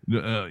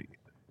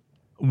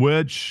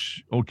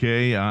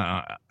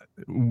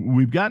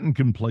 we've gotten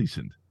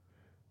complacent,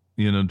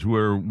 to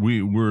where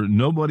we're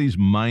nobody's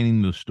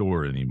minding the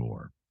store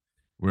anymore.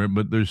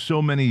 But there's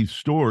so many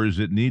stores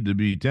that need to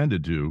be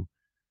tended to,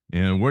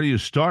 and where do you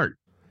start?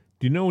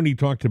 Do you know when he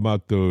talked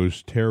about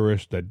those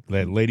terrorists,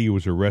 that lady who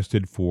was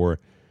arrested for,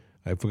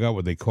 I forgot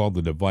what they called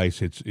the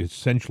device. It's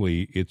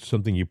essentially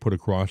something you put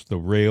across the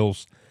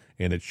rails,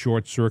 and it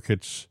short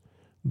circuits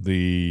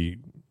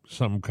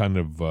some kind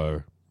of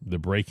the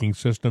braking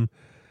system.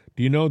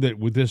 Do you know that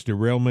with this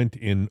derailment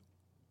in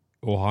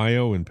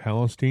Ohio and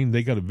Palestine,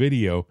 they got a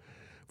video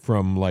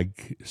from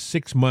like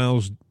 6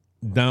 miles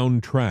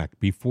down track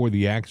before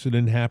the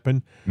accident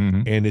happened,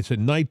 and it's at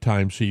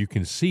nighttime, so you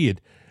can see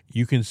it.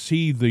 You can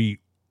see the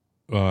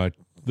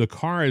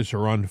cars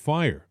are on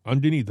fire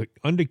underneath the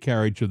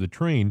undercarriage of the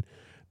train.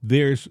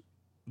 There's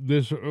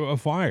a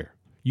fire.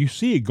 You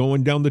see it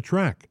going down the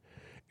track,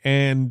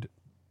 and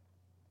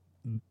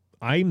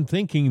I'm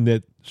thinking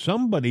that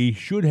somebody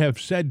should have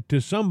said to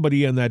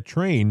somebody on that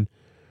train,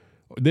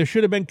 there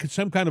should have been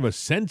some kind of a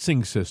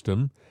sensing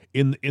system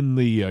in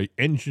the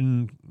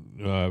engine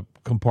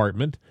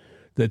compartment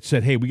that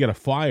said, hey, we got a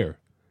fire,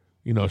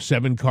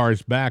 7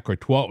 cars back or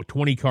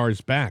 20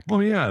 cars back.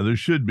 Well, yeah, there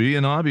should be.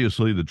 And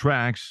obviously the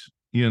tracks,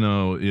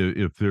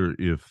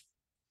 if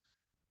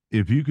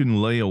if you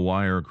can lay a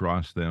wire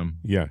across them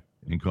Yeah.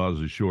 and cause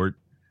a short,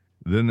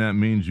 then that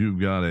means you've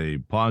got a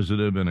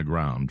positive and a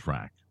ground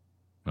track.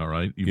 All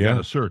right? You've got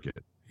a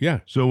circuit. Yeah.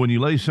 So when you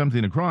lay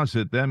something across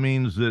it, that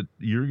means that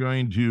you're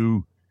going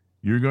to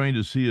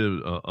see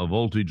a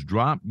voltage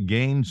drop,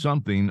 gain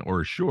something,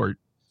 or a short,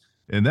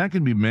 and that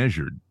can be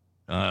measured.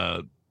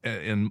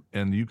 And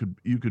you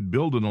could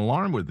build an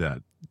alarm with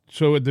that.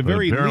 So at the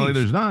very least, apparently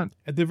there's not.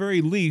 At the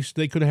very least,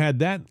 they could have had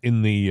that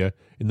in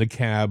the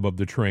cab of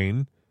the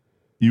train.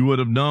 You would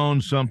have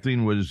known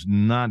something was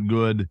not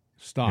good.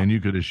 Stop. And you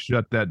could have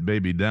shut that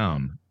baby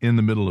down in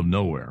the middle of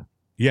nowhere.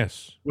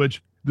 Yes.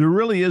 Which there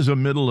really is a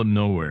middle of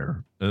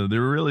nowhere. There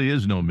really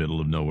is no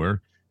middle of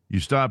nowhere. You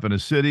stop in a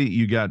city,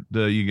 you got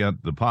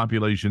the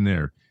population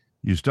there.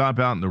 You stop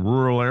out in the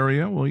rural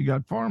area, well, you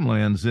got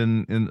farmlands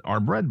in our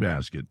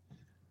breadbasket.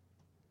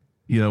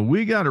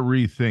 We got to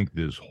rethink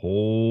this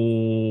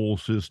whole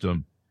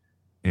system.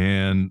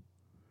 And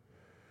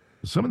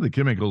some of the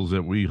chemicals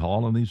that we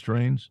haul on these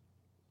trains,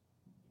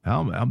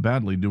 how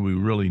badly do we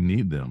really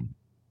need them?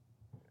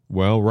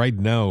 Well, right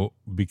now,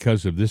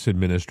 because of this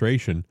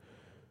administration,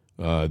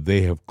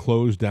 they have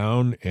closed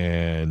down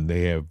and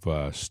they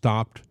have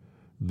stopped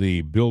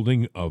the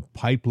building of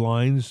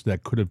pipelines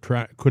that could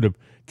have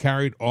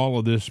carried all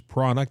of this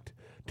product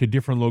to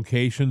different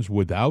locations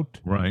without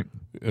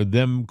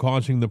them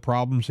causing the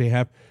problems they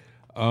have.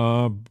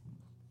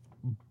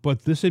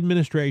 But this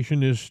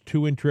administration is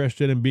too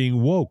interested in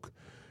being woke.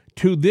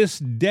 To this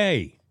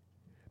day,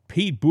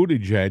 Pete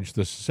Buttigieg,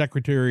 the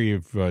Secretary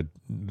of the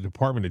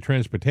Department of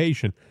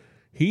Transportation,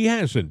 he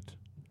hasn't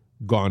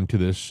gone to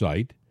this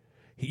site.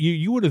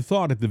 You would have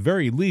thought at the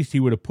very least he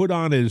would have put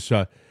on his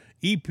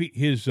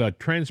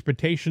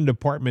Transportation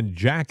Department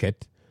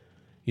jacket,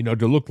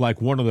 to look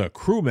like one of the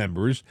crew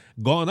members,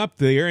 gone up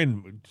there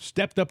and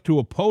stepped up to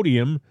a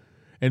podium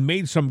and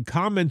made some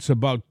comments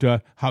about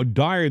how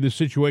dire the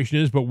situation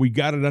is, but we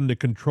got it under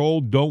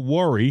control, don't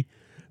worry.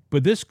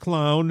 But this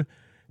clown,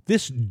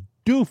 this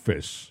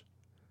doofus,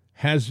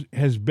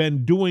 has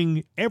been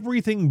doing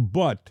everything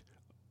but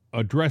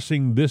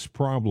addressing this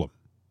problem.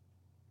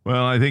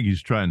 Well, I think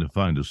he's trying to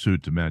find a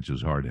suit to match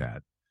his hard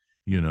hat.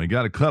 He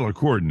got to color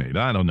coordinate.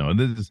 I don't know.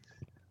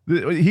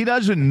 He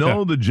doesn't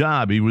know the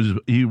job. He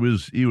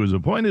was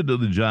appointed to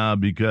the job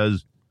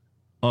because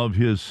of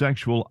his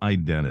sexual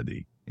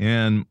identity.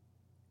 And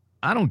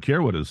I don't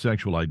care what his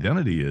sexual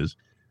identity is.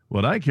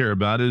 What I care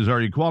about is,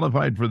 are you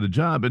qualified for the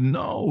job? And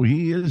no,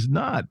 he is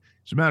not.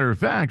 As a matter of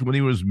fact, when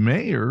he was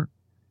mayor,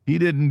 he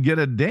didn't get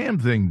a damn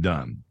thing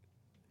done.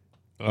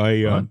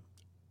 An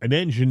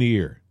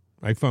engineer,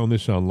 I found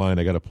this online.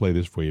 I got to play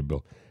this for you,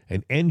 Bill.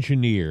 An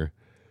engineer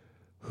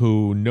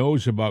who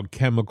knows about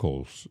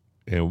chemicals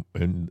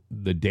and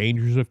the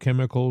dangers of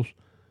chemicals,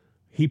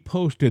 he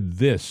posted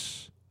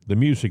this. The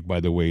music, by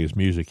the way, is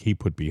music he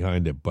put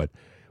behind it, but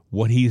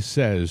what he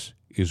says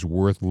is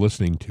worth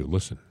listening to.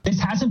 Listen. This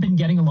hasn't been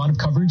getting a lot of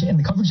coverage, and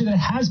the coverage that it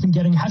has been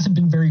getting hasn't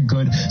been very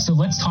good. So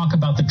let's talk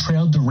about the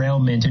trail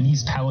derailment in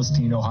East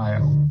Palestine,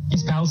 Ohio.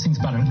 East Palestine's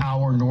about an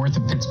hour north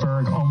of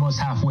Pittsburgh, almost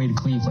halfway to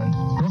Cleveland.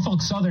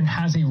 Norfolk Southern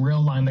has a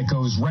rail line that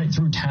goes right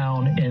through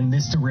town, and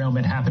this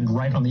derailment happened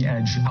right on the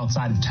edge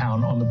outside of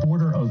town on the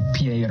border of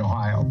PA and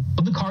Ohio.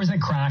 Of the cars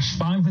that crashed,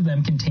 5 of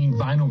them contained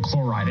vinyl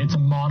chloride. It's a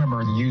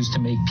monomer used to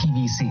make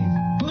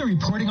PVC. The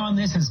reporting on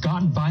this has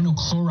gotten vinyl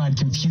chloride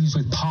confused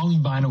with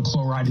polyvinyl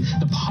chloride,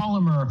 the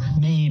polymer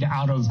made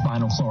out of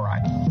vinyl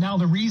chloride. Now,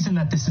 the reason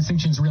that this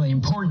distinction is really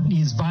important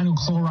is vinyl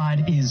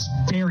chloride is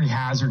very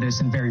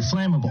hazardous and very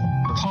flammable.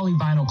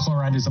 Polyvinyl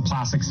chloride is a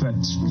plastic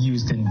that's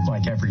used in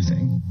like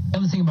everything. The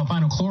other thing about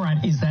vinyl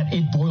chloride is that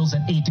it boils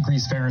at 8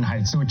 degrees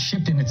Fahrenheit, so it's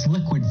shipped in its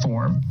liquid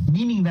form,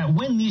 meaning that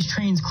when these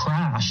trains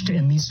crashed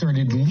and these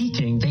started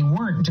leaking, they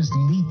weren't just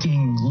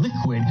leaking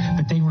liquid,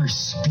 but they were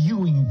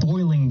spewing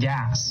boiling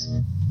gas.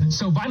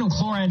 So vinyl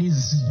chloride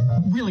is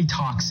really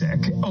toxic.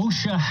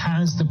 OSHA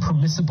has the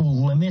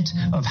permissible limit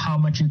of how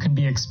much you can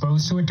be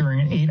exposed to it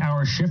during an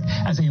 8-hour shift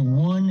as a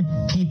 1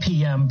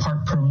 ppm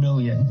part per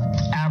million,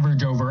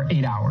 average over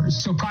 8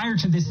 hours. So prior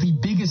to this, the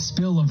biggest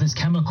spill of this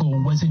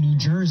chemical was in New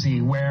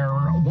Jersey, where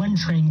one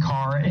train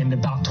car and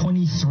about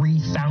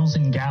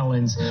 23,000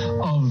 gallons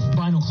of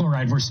vinyl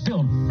chloride were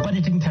spilled, but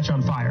it didn't catch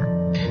on fire.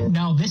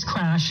 Now, this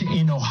crash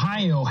in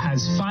Ohio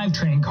has 5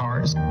 train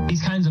cars.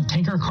 These kinds of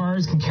tanker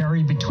cars can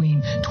carry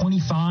between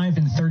 25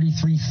 and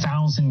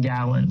 33,000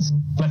 gallons.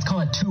 Let's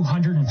call it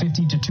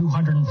 250 to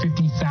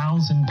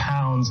 250,000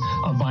 pounds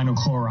of vinyl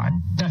chloride.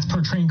 That's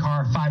per train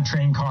car, 5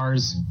 train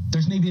cars.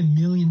 There's maybe 1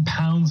 million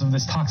pounds of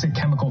this toxic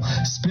chemical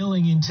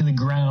spilling into the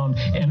ground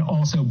and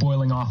also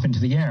boiling off into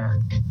the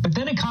air. But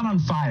then it caught on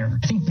fire.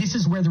 I think this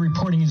is where the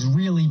reporting is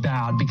really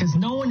bad, because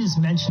no one is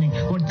mentioning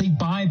what the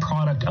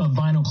byproduct of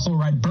vinyl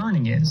chloride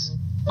burning is.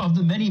 Of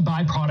the many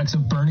byproducts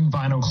of burning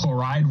vinyl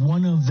chloride,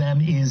 one of them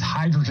is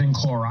hydrogen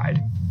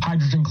chloride.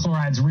 Hydrogen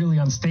chloride is really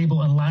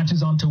unstable and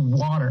latches onto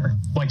water,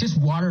 like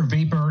just water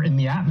vapor in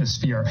the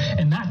atmosphere,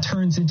 and that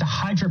turns into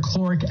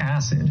hydrochloric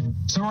acid.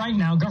 So right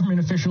now, government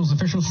officials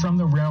from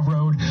the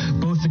railroad,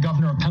 both the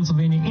governor of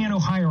Pennsylvania and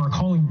Ohio, are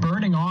calling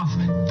burning off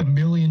the 1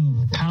 million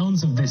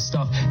pounds of this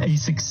stuff a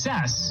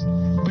success,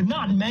 but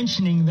not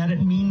mentioning that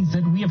it means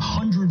that we have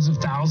hundreds of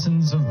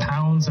thousands of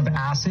pounds of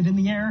acid in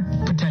the air,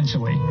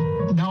 potentially.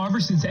 Now, ever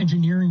since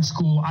engineering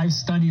school, I've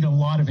studied a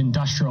lot of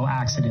industrial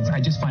accidents.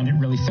 I just find it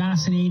really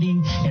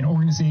fascinating, and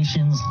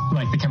organizations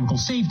like the Chemical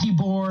Safety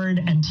Board,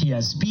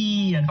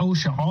 NTSB, and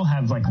OSHA all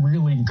have like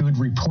really good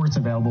reports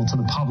available to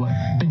the public.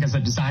 I think as a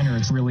designer,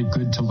 it's really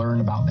good to learn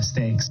about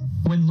mistakes.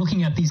 When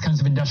looking at these kinds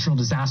of industrial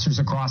disasters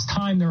across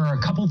time, there are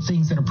a couple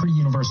things that are pretty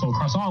universal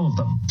across all of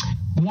them.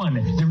 One,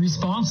 the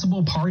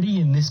responsible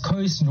party, in this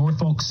case,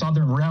 Norfolk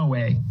Southern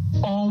Railway,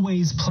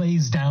 always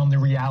plays down the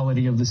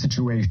reality of the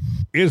situation.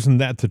 Isn't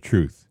that the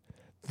truth?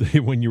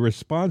 When you're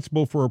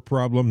responsible for a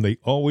problem, they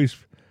always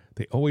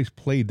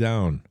play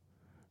down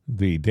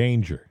the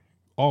danger.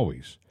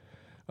 Always.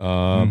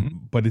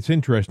 But it's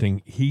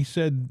interesting. He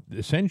said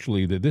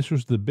essentially that this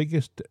was the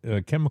biggest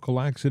chemical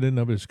accident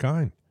of its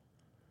kind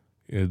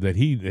that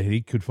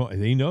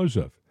he knows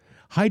of.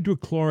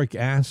 Hydrochloric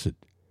acid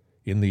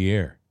in the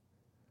air.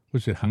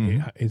 What's it?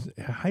 Is it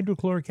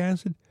hydrochloric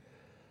acid?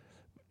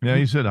 Yeah,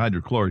 he said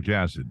hydrochloric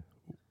acid.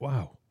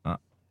 Wow.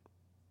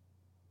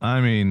 I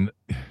mean,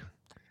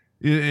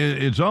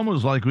 it's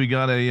almost like we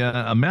got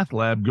a meth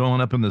lab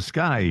going up in the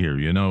sky here.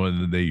 You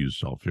know, they use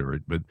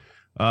sulfuric, but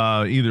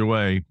either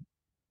way,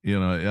 you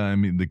know, I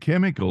mean, the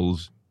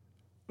chemicals,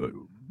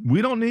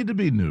 we don't need to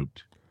be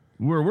nuked.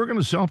 We're going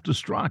to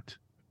self-destruct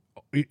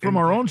from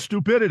our own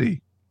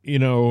stupidity. You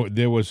know,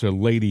 there was a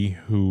lady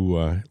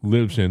who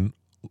lives in,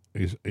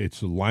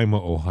 it's Lima,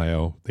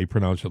 Ohio. They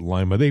pronounce it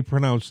Lima. They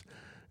pronounce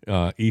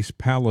East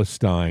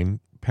Palestine,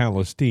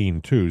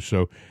 too.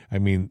 So, I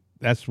mean,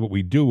 that's what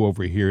we do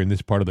over here in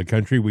this part of the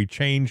country.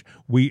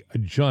 We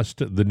adjust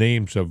the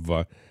names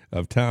of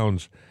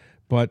towns.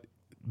 But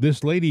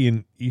this lady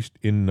in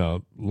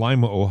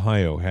Lima,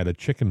 Ohio, had a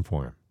chicken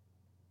farm.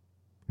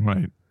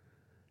 Right.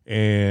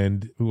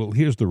 And, well,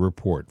 here's the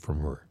report from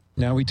her.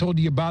 Now, we told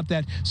you about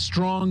that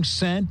strong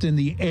scent and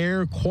the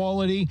air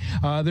quality.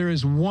 There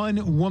is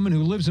one woman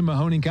who lives in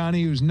Mahoning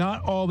County who's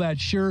not all that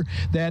sure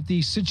that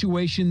the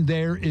situation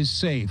there is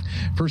safe.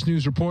 First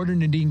News reporter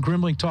Nadine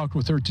Grimling talked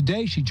with her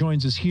today. She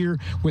joins us here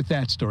with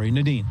that story.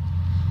 Nadine.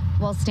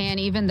 Well, Stan,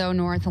 even though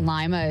North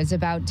Lima is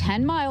about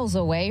 10 miles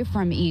away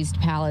from East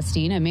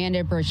Palestine,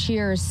 Amanda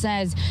Brashear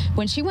says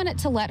when she went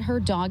to let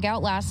her dog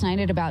out last night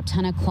at about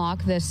 10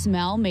 o'clock, the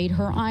smell made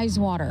her eyes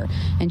water.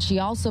 And she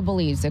also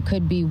believes it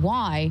could be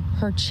why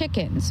her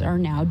chickens are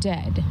now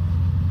dead.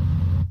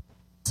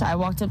 So I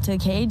walked up to the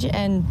cage,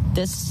 and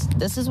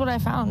this is what I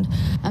found.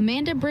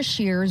 Amanda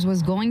Brashears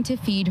was going to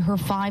feed her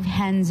 5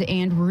 hens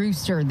and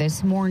rooster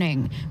this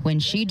morning when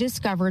she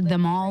discovered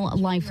them all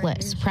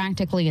lifeless,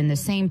 practically in the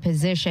same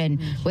position,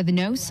 with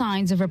no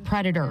signs of a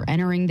predator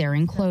entering their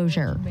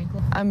enclosure.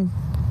 I'm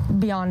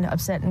beyond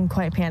upset and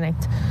quite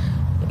panicked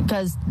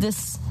because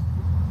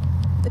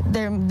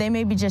they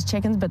may be just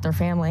chickens, but they're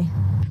family.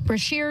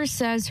 Brashear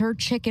says her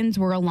chickens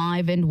were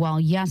alive and well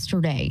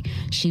yesterday.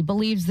 She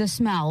believes the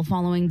smell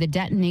following the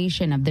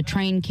detonation of the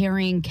train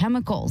carrying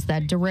chemicals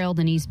that derailed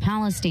in East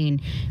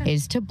Palestine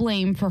is to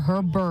blame for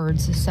her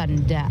birds'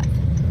 sudden death.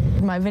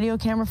 My video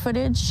camera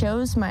footage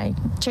shows my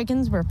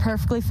chickens were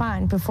perfectly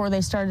fine before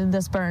they started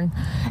this burn.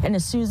 And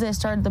as soon as they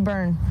started the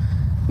burn,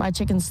 my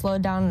chickens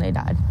slowed down and they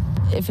died.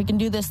 If it can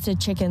do this to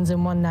chickens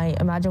in one night,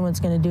 imagine what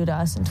it's going to do to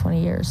us in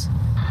 20 years.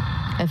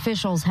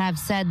 Officials have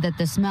said that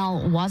the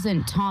smell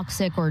wasn't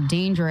toxic or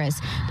dangerous,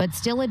 but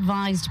still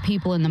advised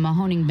people in the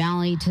Mahoning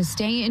Valley to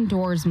stay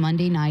indoors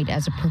Monday night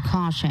as a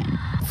precaution.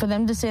 For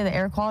them to say the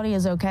air quality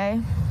is okay,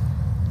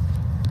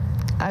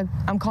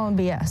 I'm calling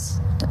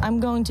BS. I'm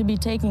going to be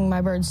taking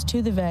my birds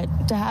to the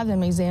vet to have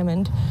them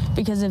examined,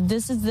 because if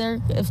this is the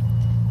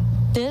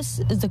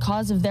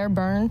cause of their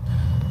burn,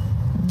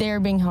 they're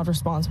being held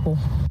responsible.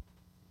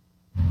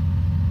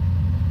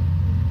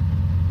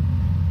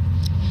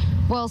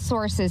 Well,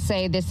 sources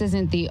say this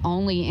isn't the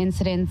only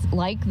incident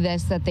like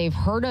this that they've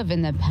heard of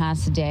in the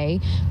past day,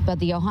 but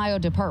the Ohio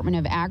Department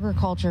of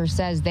Agriculture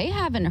says they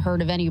haven't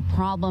heard of any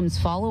problems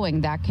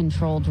following that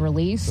controlled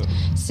release.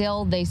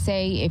 Still, they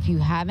say if you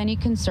have any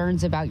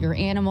concerns about your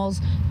animals,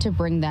 to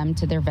bring them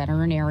to their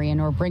veterinarian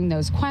or bring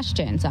those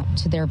questions up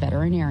to their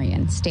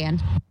veterinarian.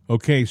 Stan?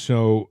 Okay,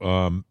 so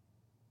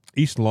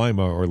East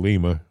Lima or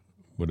Lima,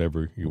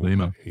 whatever you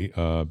want.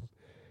 Lima.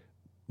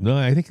 No,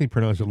 I think they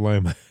pronounce it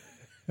Lima.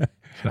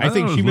 I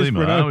think she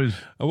mispronounced.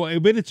 Well,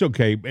 but it's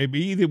okay.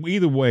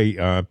 Either way,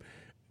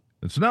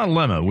 it's not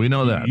lemma. We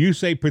know that. You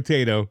say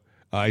potato,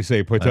 I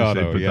say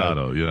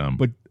potato. Yeah.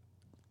 But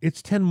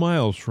it's 10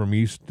 miles from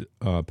East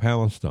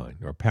Palestine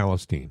or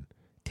Palestine.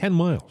 10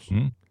 miles.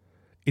 Mm-hmm.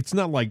 It's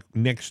not like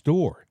next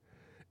door.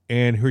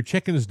 And her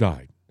chickens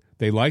died.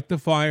 They light the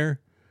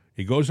fire.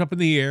 It goes up in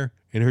the air,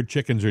 and her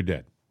chickens are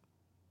dead.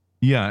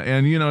 Yeah,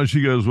 and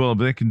she goes, well, if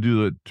they can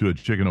do it to a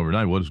chicken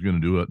overnight, what is it going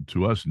to do it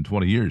to us in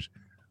 20 years?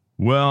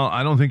 Well,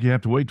 I don't think you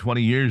have to wait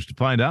 20 years to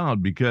find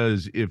out,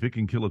 because if it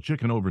can kill a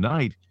chicken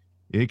overnight,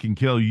 it can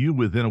kill you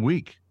within a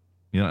week.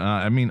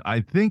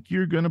 I think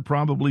you're going to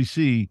probably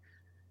see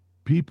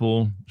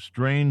people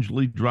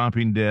strangely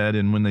dropping dead,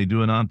 and when they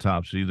do an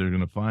autopsy, they're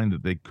going to find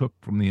that they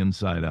cooked from the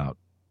inside out.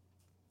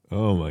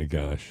 Oh my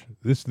gosh,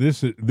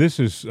 this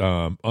is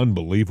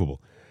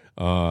unbelievable.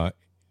 I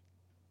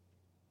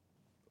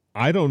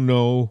don't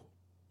know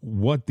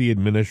what the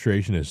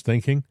administration is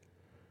thinking.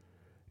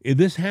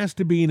 This has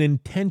to be an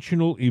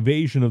intentional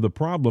evasion of the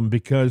problem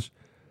because,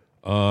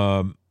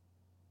 otherwise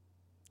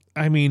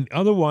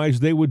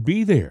they would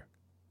be there.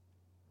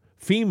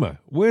 FEMA,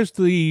 where's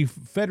the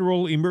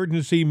Federal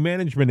Emergency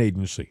Management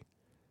Agency?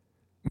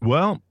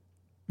 Well,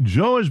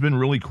 Joe has been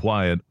really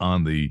quiet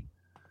on the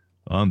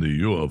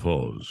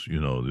UFOs.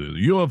 You know,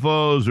 the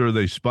UFOs or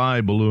they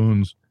spy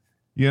balloons.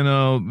 You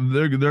know,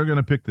 they're going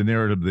to pick the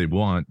narrative they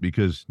want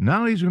because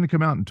now he's going to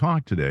come out and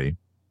talk today.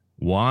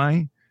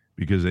 Why?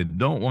 Because they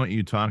don't want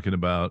you talking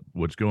about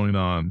what's going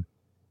on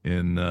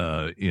in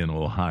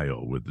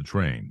Ohio with the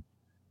train.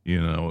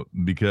 You know,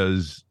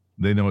 because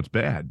they know it's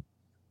bad.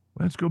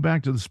 Let's go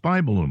back to the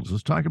spy balloons.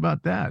 Let's talk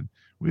about that.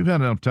 We've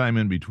had enough time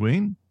in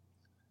between,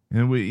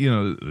 and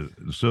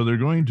so they're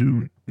going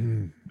to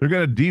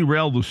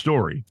derail the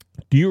story.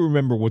 Do you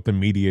remember what the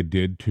media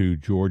did to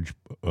George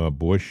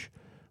Bush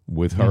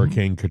with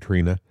Hurricane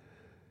Katrina?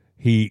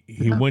 He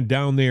went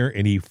down there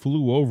and he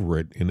flew over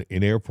it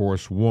in Air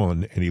Force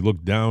One, and he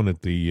looked down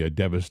at the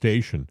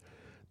devastation.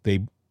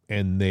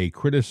 They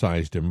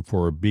criticized him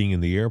for being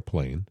in the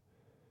airplane.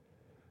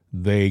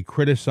 They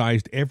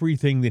criticized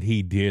everything that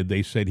he did.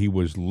 They said he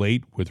was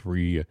late with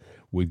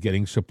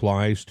getting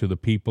supplies to the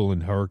people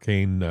in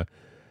Hurricane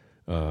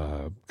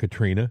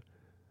Katrina.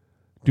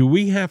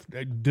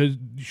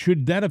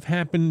 Should that have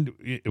happened?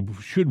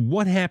 Should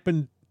what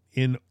happened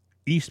in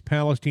East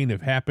Palestine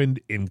have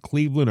happened in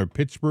Cleveland or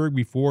Pittsburgh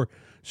before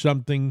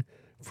something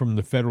from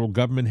the federal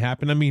government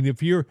happened? I mean,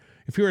 if you're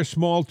a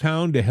small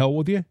town, to hell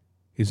with you.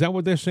 Is that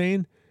what they're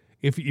saying?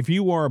 If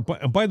you are,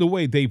 by the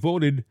way, they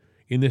voted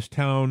in this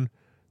town.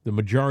 The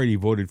majority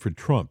voted for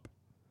Trump.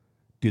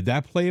 Did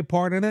that play a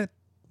part in it?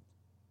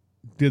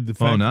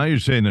 Now you're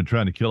saying they're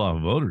trying to kill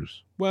off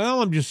voters.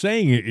 Well, I'm just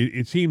saying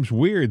it seems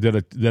weird that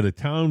a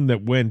town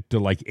that went to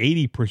like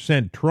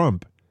 80%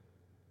 Trump,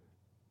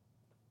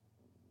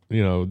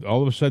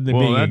 all of a sudden they're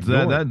being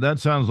ignored. That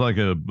sounds like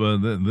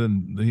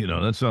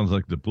that sounds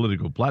like the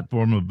political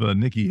platform of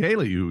Nikki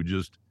Haley, who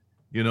just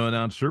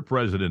announced her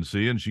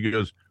presidency, and she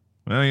goes,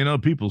 well,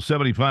 people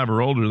 75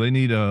 or older, they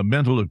need a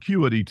mental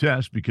acuity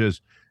test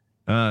because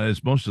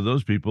it's most of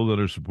those people that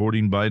are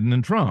supporting Biden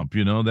and Trump,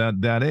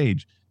 that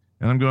age.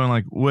 And I'm going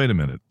like, wait a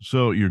minute.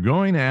 So you're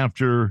going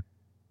after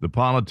the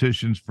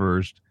politicians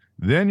first,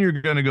 then you're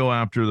going to go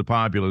after the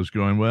populace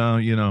going,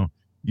 well, you're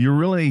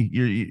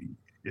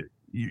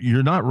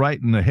not right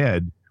in the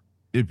head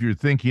if you're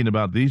thinking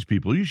about these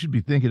people. You should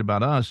be thinking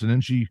about us. And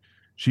then she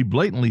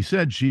blatantly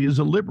said she is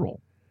a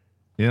liberal.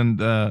 And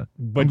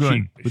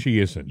she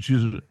isn't.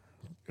 She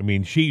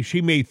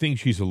may think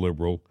she's a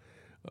liberal.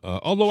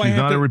 Although she's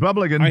not a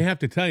Republican. I have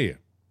to tell you,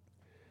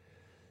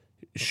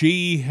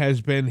 she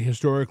has been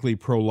historically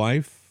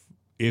pro-life.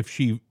 If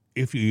she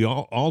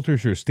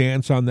alters her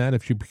stance on that,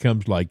 if she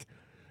becomes like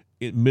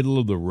middle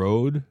of the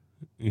road,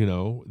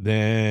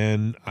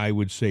 then I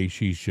would say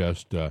she's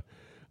just a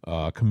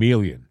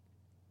chameleon.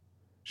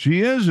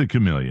 She is a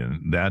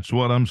chameleon. That's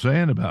what I'm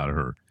saying about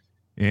her.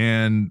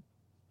 And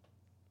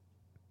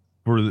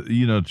for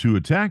to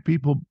attack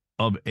people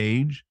of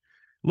age,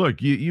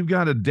 look, you've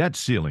got a debt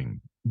ceiling.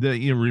 That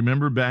you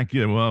remember back,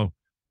 going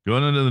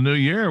into the new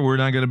year, we're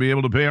not going to be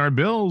able to pay our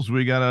bills.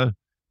 We gotta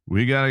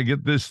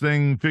get this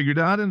thing figured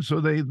out, and so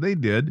they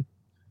did.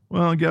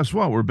 Well, guess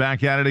what? We're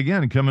back at it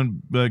again.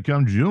 Come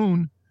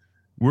June,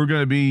 we're going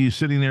to be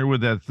sitting there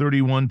with that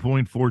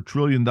 $31.4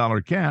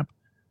 trillion cap.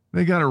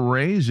 They got to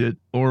raise it,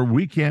 or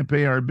we can't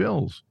pay our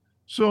bills.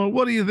 So,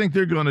 what do you think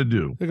they're going to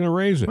do? They're going to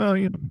raise it. Well,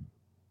 They're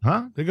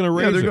going to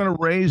raise it. They're going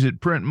to raise it,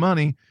 print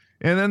money,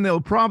 and then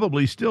they'll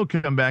probably still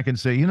come back and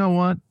say, you know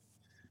what?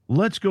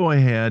 Let's go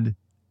ahead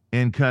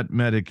and cut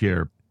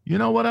Medicare. You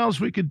know what else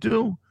we could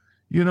do?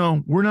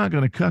 We're not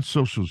going to cut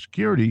Social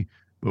Security,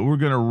 but we're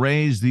going to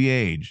raise the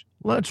age.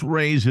 Let's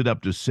raise it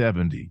up to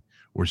 70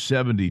 or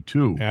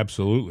 72.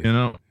 Absolutely.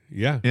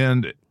 Yeah.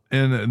 And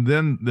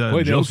then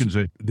Joe can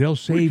say, they'll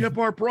save. We kept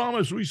our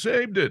promise. We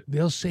saved it.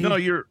 They'll save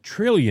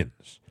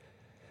trillions.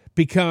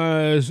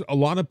 Because a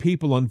lot of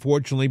people,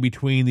 unfortunately,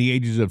 between the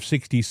ages of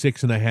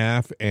 66 and a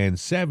half and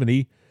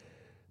 70,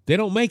 they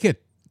don't make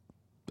it.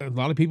 A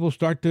lot of people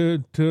start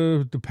to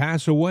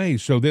pass away,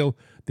 so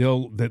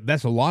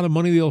that's a lot of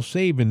money they'll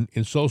save in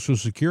Social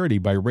Security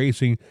by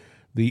raising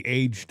the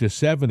age to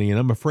 70, and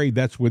I'm afraid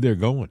that's where they're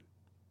going.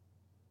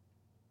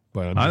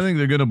 But I think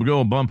they're going to go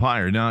a bump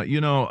higher. Now,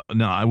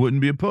 I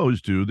wouldn't be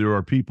opposed to. There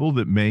are people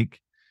that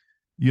make,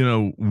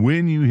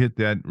 when you hit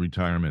that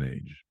retirement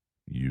age,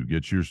 you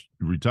get your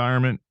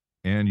retirement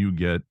and you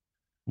get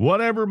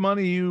whatever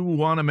money you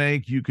want to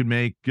make. You can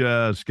make.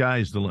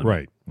 Sky's the limit.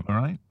 Right. All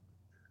right.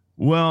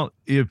 Well,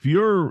 if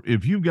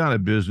you've got a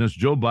business,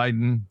 Joe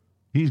Biden,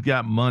 he's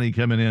got money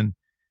coming in.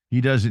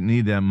 He doesn't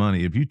need that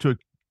money. If you took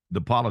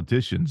the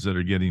politicians that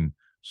are getting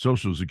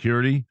Social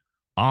Security,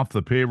 off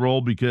the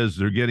payroll because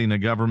they're getting a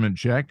government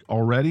check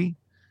already,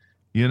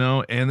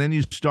 and then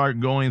you start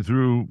going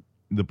through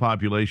the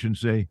population,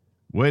 say,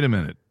 wait a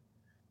minute,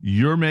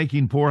 you're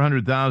making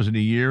 $400,000 a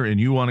year and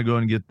you want to go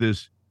and get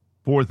this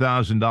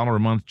 $4,000 a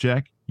month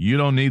check? You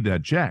don't need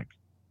that check.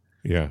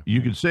 Yeah.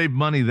 You can save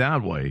money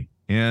that way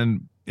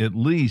and at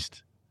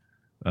least,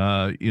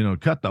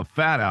 cut the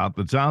fat out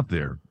that's out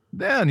there.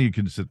 Then you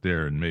can sit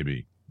there and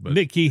maybe. But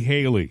Nikki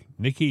Haley.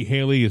 Nikki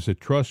Haley is a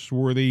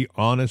trustworthy,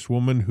 honest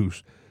woman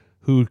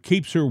who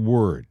keeps her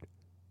word.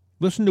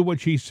 Listen to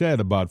what she said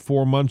about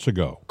 4 months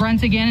ago.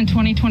 Runs again in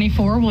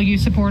 2024. Will you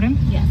support him?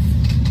 Yes.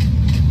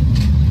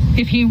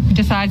 If he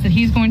decides that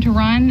he's going to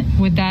run,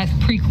 would that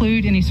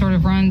preclude any sort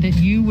of run that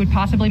you would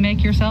possibly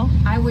make yourself?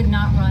 I would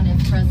not run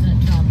if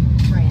President Trump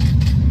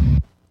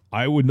ran.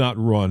 I would not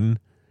run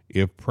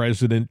if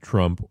President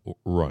Trump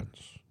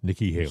runs.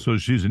 Nikki Haley. So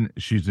she's an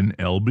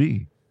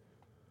LB.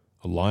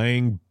 A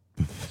lying.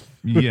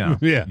 Yeah.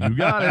 Yeah. You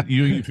got it.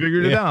 You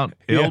figured it out.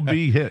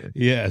 LB.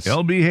 Yes.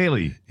 LB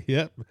Haley.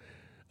 Yep.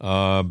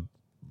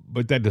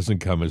 But that doesn't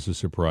come as a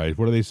surprise.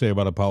 What do they say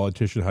about a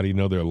politician? How do you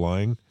know they're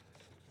lying?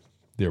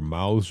 Their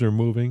mouths are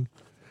moving.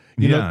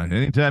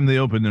 Anytime they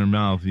open their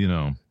mouth,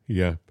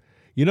 Yeah.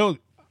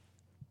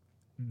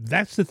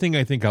 That's the thing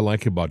I think I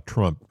like about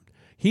Trump.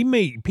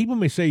 People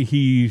may say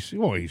he's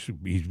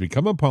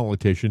become a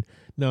politician.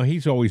 No,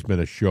 he's always been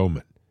a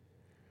showman.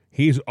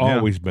 He's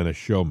always been a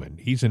showman.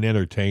 He's an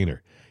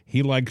entertainer.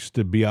 He likes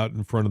to be out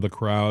in front of the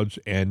crowds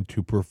and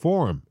to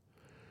perform.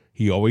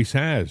 He always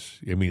has.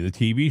 I mean, the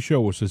TV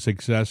show was a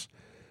success,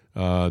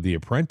 The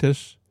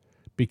Apprentice,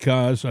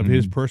 because of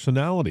his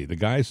personality. The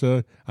guy's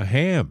a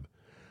ham,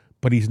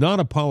 but he's not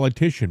a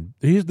politician.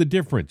 Here's the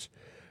difference.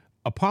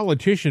 A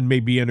politician may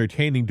be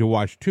entertaining to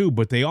watch too,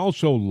 but they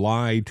also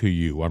lie to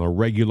you on a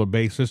regular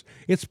basis.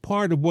 It's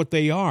part of what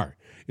they are.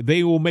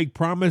 They will make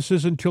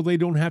promises until they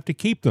don't have to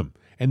keep them.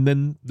 And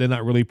then they're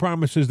not really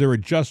promises, they're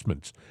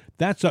adjustments.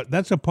 That's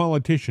a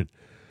politician.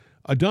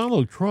 A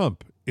Donald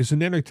Trump is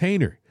an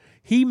entertainer.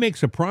 He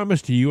makes a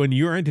promise to you and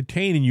you're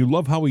entertained and you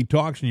love how he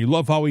talks and you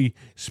love how he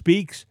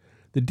speaks.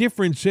 The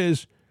difference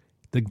is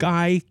the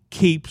guy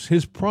keeps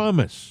his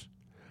promise.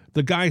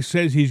 The guy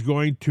says he's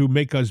going to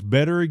make us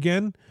better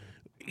again.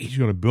 He's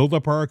going to build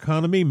up our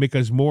economy, make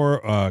us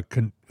more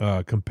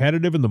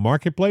competitive in the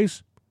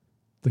marketplace.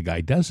 The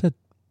guy does it.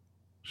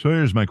 So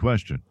here's my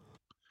question.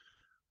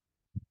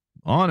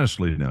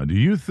 Honestly now, do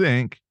you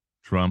think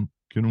Trump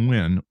can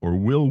win or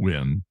will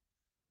win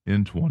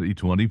in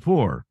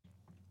 2024?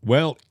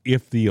 Well,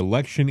 if the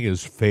election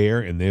is fair,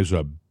 and there's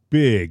a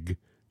big,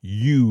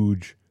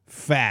 huge,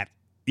 fat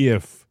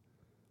if,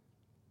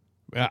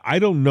 I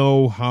don't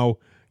know how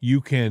you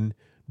can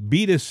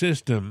beat a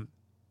system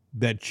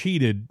that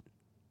cheated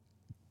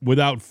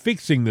without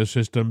fixing the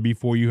system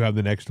before you have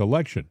the next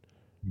election.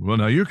 Well,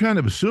 now you're kind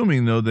of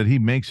assuming, though, that he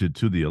makes it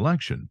to the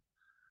election.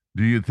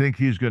 Do you think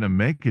he's going to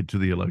make it to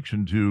the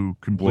election to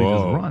complete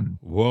his run?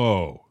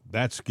 Whoa,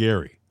 that's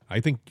scary.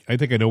 I think I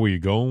know where you're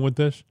going with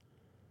this.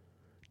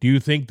 Do you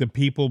think the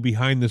people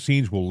behind the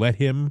scenes will let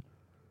him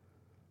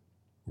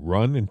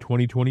run in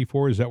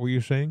 2024? Is that what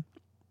you're saying?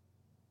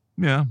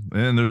 Yeah,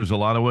 and there's a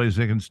lot of ways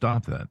they can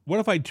stop that. What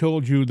if I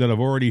told you that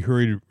I've already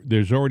heard,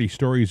 there's already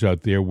stories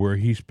out there where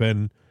he's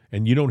been,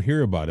 and you don't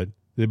hear about it,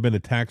 there have been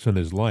attacks on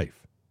his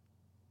life.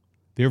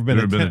 There have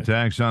been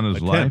attacks on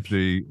his life.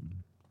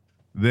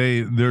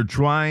 They're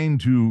trying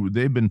to,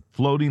 they've been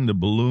floating the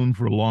balloon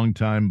for a long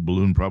time.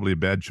 Balloon, probably a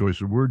bad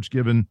choice of words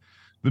given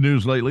the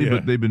news lately,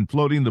 but they've been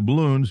floating the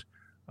balloons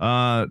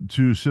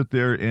to sit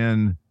there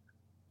and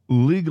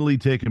legally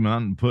take him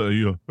out and put,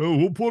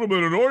 we'll put him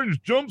in an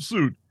orange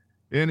jumpsuit.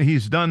 And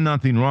he's done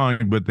nothing wrong,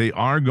 but they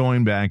are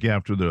going back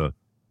after the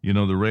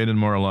raid in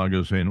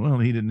Mar-a-Lago saying, well,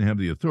 he didn't have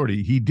the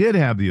authority. He did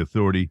have the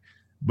authority,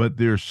 but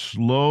they've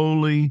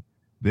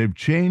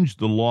changed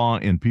the law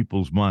in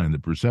people's mind, the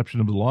perception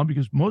of the law,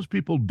 because most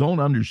people don't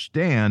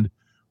understand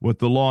what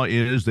the law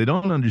is. They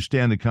don't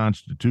understand the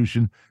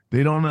Constitution.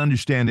 They don't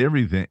understand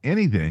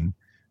anything.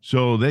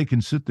 So they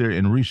can sit there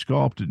and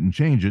resculpt it and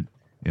change it.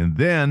 And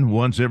then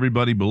once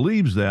everybody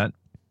believes that,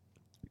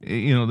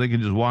 they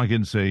can just walk in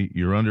and say,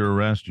 you're under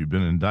arrest. You've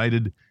been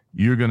indicted.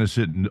 You're going to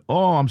sit and,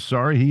 I'm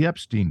sorry, he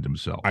Epsteined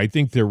himself. I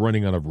think they're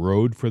running out of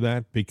road for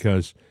that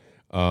because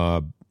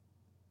that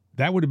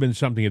would have been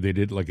something if they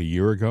did like a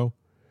year ago.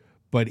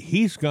 But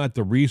he's got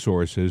the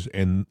resources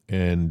and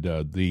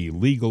the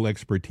legal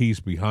expertise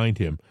behind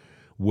him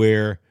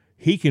where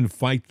he can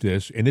fight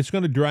this, and it's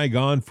going to drag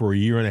on for a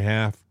year and a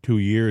half, 2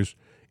 years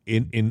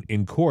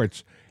in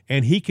courts,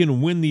 and he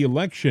can win the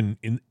election.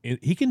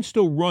 He can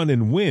still run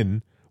and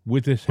win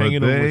with this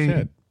hanging over his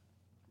head.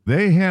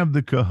 They have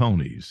the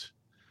cojones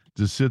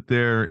to sit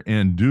there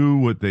and do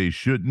what they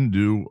shouldn't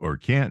do or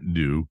can't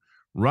do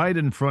right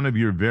in front of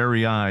your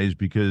very eyes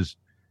because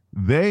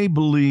they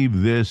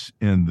believe this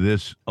and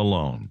this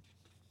alone.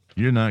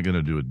 You're not going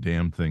to do a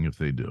damn thing if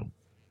they do.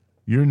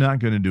 You're not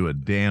going to do a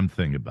damn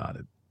thing about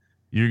it.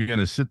 You're going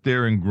to sit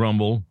there and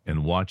grumble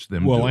and watch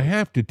them do it. Well, I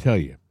have to tell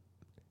you,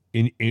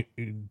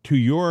 to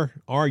your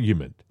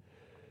argument,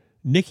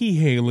 Nikki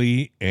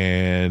Haley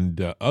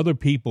and other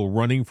people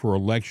running for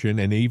election,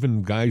 and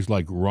even guys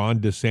like Ron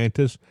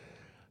DeSantis,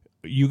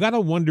 you got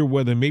to wonder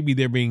whether maybe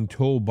they're being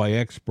told by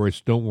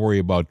experts, don't worry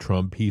about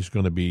Trump. He's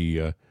going to be,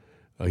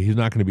 he's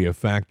not going to be a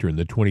factor in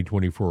the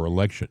 2024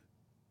 election.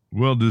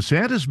 Well,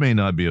 DeSantis may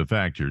not be a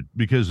factor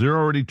because they're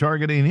already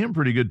targeting him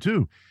pretty good,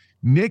 too.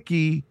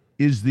 Nikki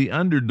is the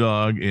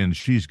underdog, and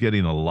she's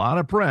getting a lot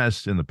of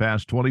press in the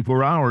past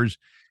 24 hours,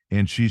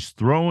 and she's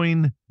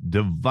throwing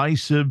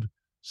divisive,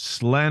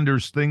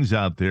 slanderous things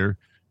out there,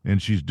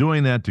 and she's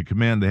doing that to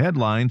command the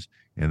headlines,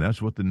 and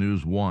that's what the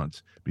news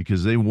wants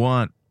because they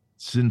want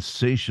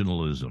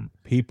sensationalism.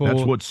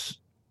 People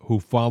who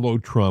follow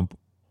Trump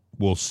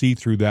will see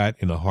through that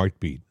in a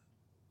heartbeat,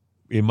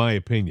 in my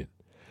opinion.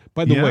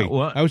 By the way,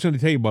 well, I was going to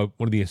tell you about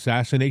one of the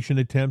assassination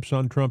attempts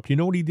on Trump. You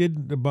know what he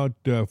did about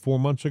 4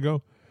 months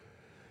ago?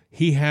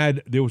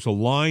 There was a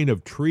line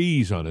of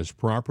trees on his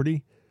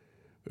property,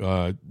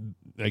 I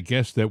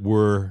guess that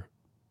were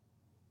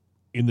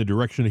in the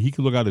direction he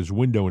could look out his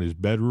window in his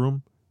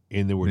bedroom,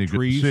 and there were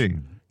trees.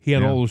 He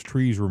had all those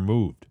trees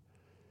removed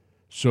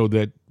so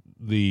that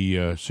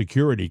the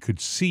security could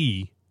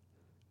see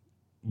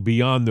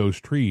beyond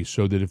those trees,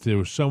 so that if there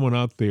was someone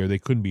out there, they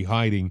couldn't be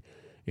hiding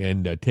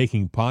and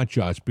taking pot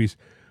shots. Because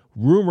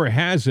rumor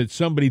has it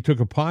somebody took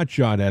a pot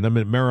shot at him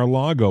at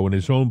Mar-a-Lago in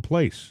his own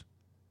place.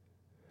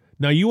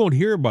 Now, you won't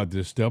hear about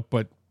this stuff,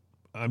 but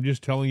I'm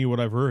just telling you what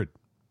I've heard.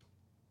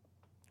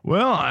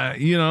 Well,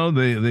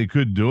 they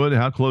could do it.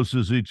 How close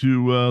is he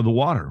to the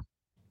water?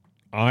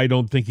 I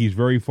don't think he's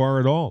very far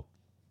at all.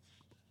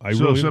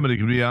 Somebody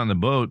could be out in the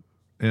boat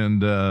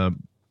and,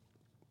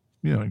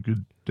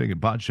 could take a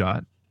pot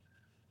shot.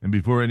 And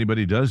before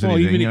anybody does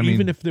anything,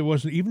 even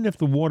if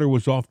the water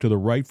was off to the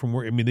right from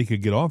where, they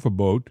could get off a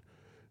boat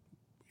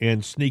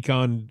and sneak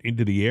on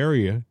into the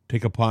area,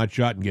 take a pot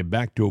shot, and get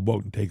back to a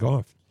boat and take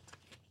off.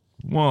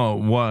 Well,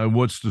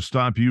 what's to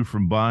stop you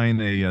from buying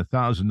a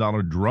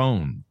 $1,000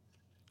 drone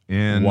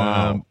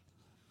and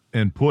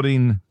and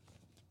putting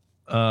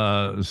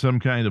some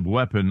kind of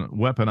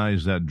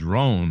weaponize that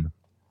drone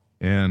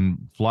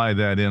and fly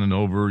that in and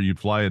over? You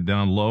fly it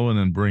down low and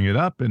then bring it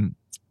up, and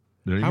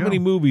there you go. How many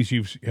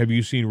movies have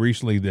you seen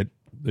recently that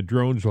the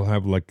drones will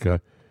have like an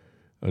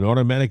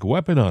automatic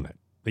weapon on it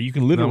that you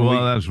can literally?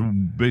 Well, that's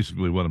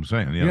basically what I'm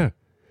saying. Yeah.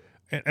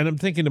 And I'm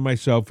thinking to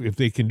myself, if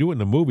they can do it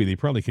in a movie, they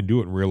probably can do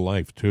it in real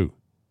life too.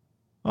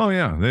 Oh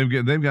yeah, they've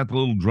got the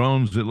little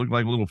drones that look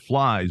like little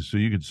flies, so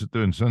you could sit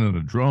there and send in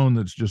a drone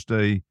that's just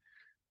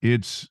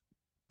it's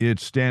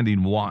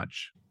standing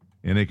watch,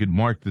 and it could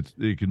mark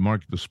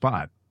the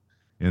spot,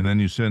 and then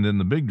you send in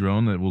the big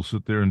drone that will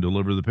sit there and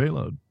deliver the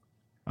payload.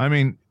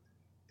 And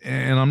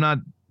I'm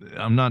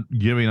not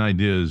giving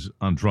ideas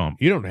on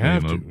Trump. You don't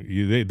have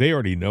to. They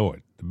already know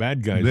it. The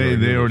bad guys.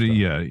 They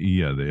already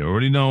they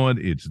already know it.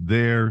 It's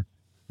there.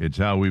 It's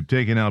how we've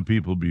taken out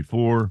people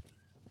before.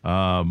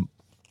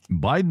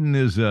 Biden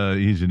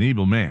he's an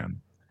evil man,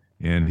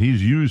 and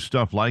he's used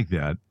stuff like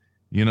that.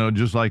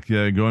 Just like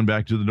going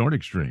back to the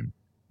Nordic Stream.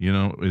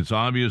 It's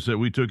obvious that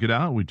we took it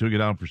out. We took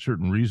it out for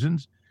certain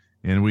reasons,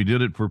 and we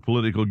did it for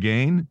political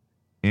gain.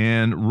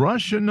 And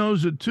Russia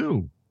knows it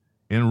too.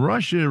 And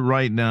Russia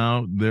right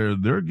now,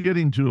 they're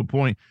getting to a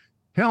point.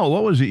 Hell,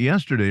 what was it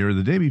yesterday or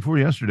the day before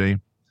yesterday?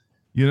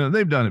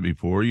 They've done it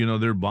before.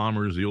 Their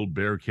bombers, the old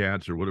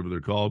Bearcats or whatever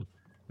they're called.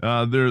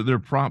 They're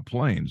prop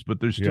planes, but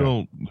they're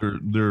still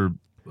they're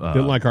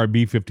like our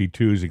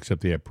B-52s,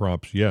 except they have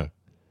props. Yeah,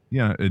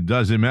 it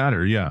doesn't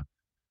matter. Yeah,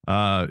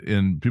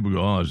 and people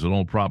go, "Oh, it's an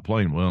old prop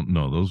plane." Well,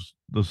 no,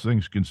 those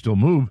things can still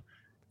move,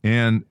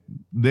 and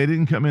they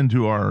didn't come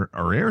into our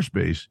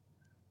airspace,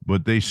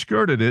 but they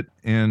skirted it,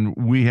 and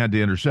we had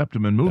to intercept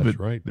them and move it.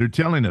 Right. They're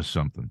telling us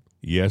something.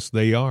 Yes,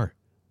 they are.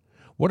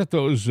 What if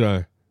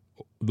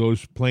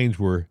those planes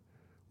were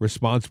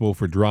responsible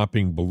for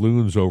dropping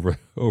balloons over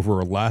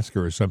Alaska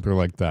or something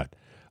like that?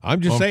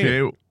 I'm just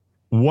saying.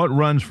 What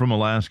runs from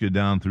Alaska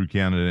down through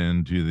Canada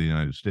into the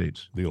United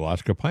States? The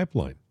Alaska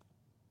pipeline.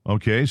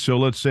 Okay, so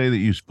let's say that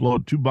you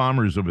float two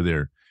bombers over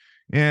there,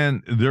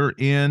 and they're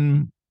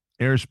in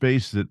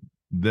airspace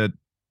that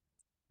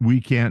we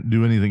can't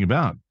do anything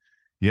about.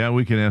 Yeah,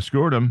 we can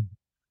escort them,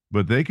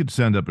 but they could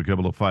send up a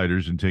couple of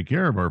fighters and take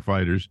care of our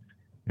fighters,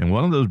 and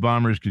one of those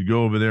bombers could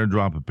go over there and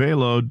drop a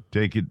payload,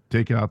 take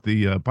out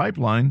the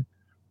pipeline,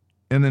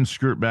 and then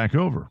skirt back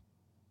over.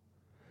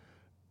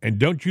 And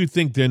don't you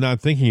think they're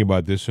not thinking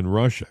about this in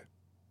Russia?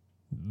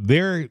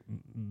 They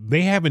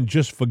haven't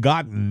just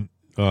forgotten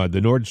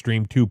the Nord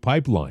Stream 2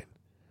 pipeline.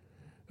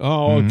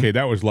 Oh, okay,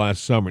 that was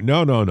last summer.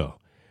 No.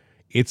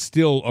 It's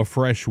still a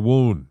fresh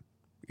wound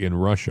in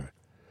Russia.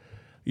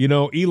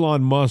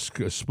 Elon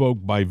Musk spoke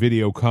by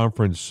video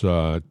conference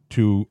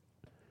to,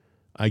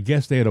 I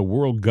guess they had a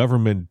world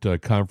government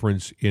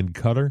conference in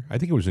Qatar. I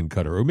think it was in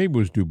Qatar, or maybe it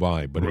was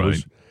Dubai, but it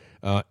was.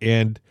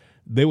 And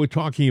they were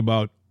talking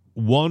about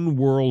one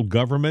world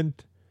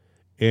government,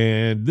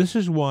 and this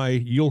is why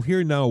you'll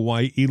hear now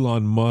why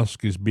Elon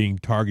Musk is being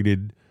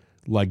targeted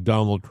like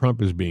Donald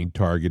Trump is being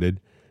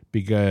targeted,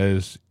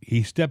 because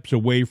he steps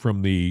away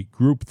from the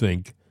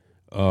groupthink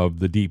of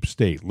the deep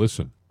state.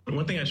 Listen.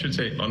 One thing I should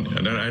say,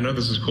 and I know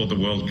this is called the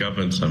World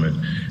Government Summit,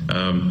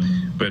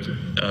 but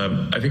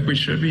I think we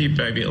should be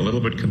maybe a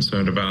little bit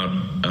concerned about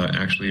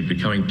actually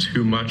becoming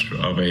too much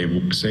of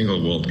a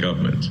single world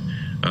government.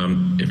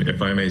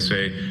 If I may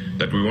say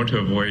that we want to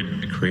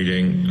avoid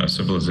creating a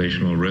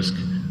civilizational risk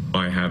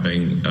by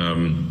having,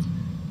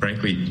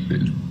 frankly,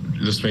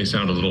 this may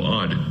sound a little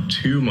odd,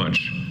 too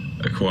much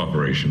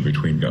cooperation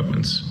between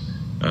governments.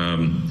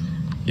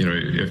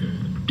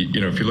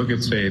 If you look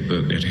at, say,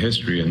 at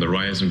history and the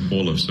rise and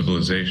fall of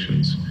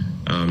civilizations,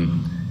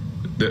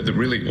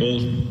 really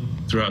all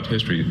throughout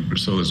history,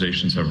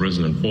 civilizations have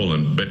risen and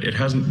fallen, but it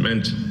hasn't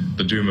meant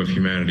the doom of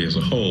humanity as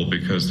a whole,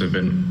 because there've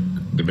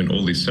been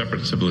all these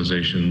separate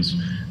civilizations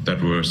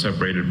that were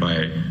separated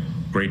by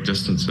great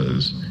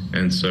distances.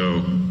 And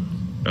so,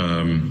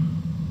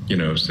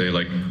 say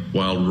like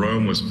while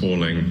Rome was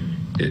falling,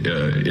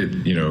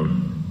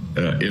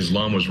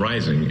 Islam was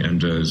rising,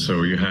 and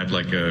so you had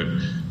like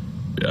the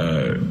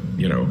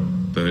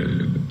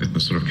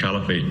sort of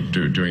caliphate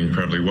doing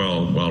incredibly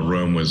well while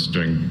Rome was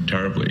doing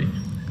terribly.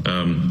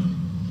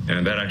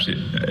 And that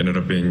actually ended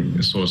up being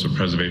a source of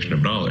preservation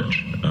of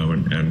knowledge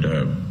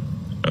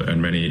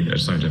and many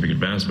scientific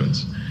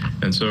advancements.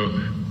 And so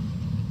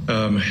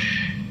I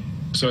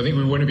think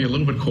we want to be a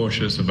little bit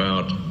cautious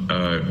about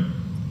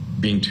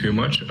being too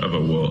much of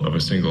a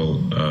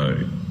single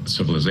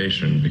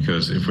civilization,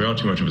 because if we are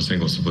too much of a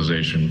single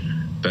civilization,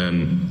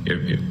 then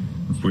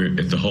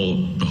if the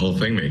whole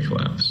thing may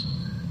collapse.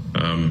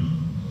 I'm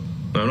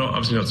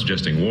obviously not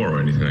suggesting war or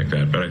anything like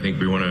that, but I think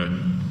we want to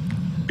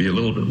be a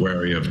little bit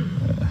wary of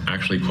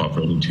actually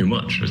cooperating too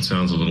much. It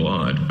sounds a little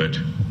odd, but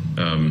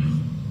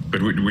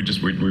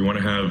we want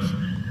to have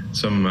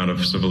some amount of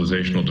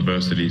civilizational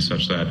diversity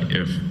such that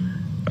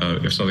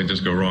if something does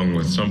go wrong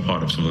with some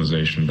part of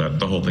civilization, that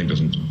the whole thing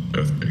doesn't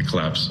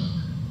collapse,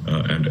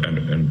 and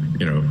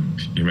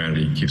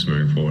humanity keeps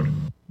moving forward.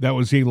 That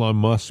was Elon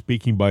Musk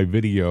speaking by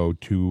video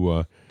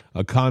to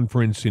a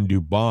conference in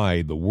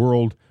Dubai, the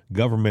World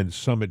Government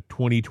Summit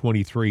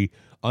 2023,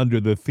 under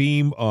the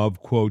theme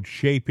of, quote,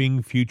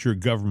 shaping future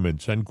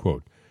governments, end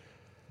quote.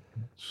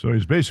 So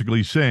he's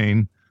basically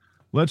saying,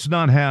 let's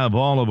not have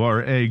all of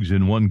our eggs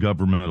in one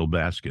governmental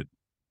basket.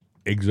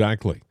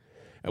 Exactly.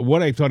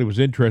 What I thought it was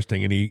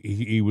interesting, and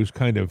he was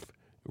kind of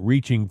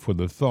reaching for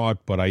the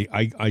thought, but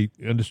I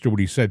understood what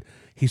he said.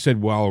 He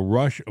said while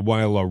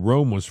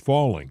Rome was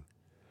falling,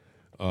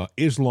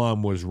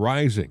 Islam was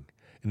rising.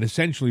 And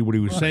essentially what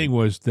he was saying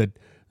was that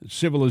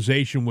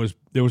civilization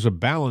there was a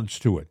balance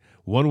to it.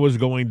 One was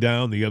going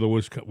down, the other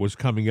was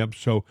coming up.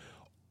 So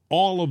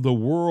all of the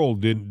world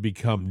didn't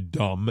become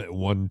dumb at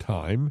one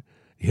time.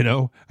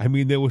 I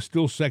mean, there were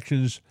still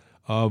sections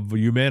of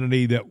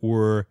humanity that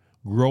were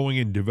growing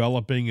and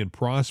developing and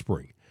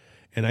prospering.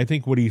 And I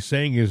think what he's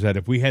saying is that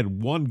if we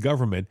had one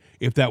government,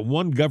 if that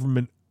one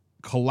government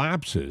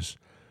collapses,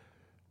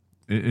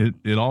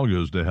 it all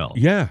goes to hell.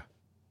 Yeah.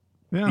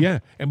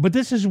 But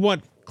this is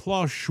what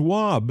Klaus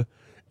Schwab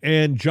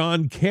and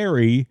John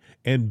Kerry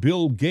and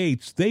Bill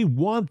Gates, they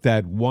want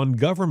that one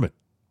government.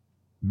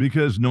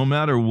 Because no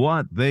matter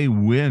what, they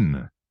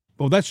win.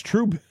 Well, that's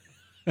true.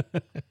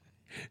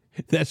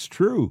 That's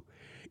true.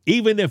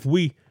 Even if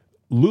we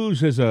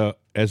lose as a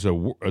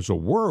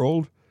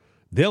world,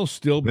 they'll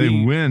still be.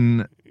 They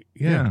win.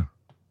 Yeah.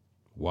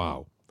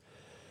 Wow.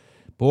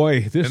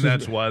 Boy,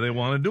 that's why they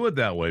want to do it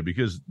that way,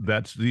 because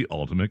that's the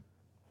ultimate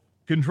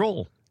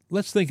control.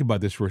 Let's think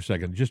about this for a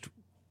second. Just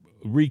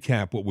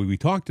recap what we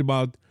talked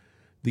about: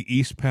 the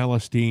East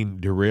Palestine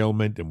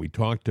derailment, and we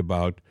talked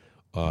about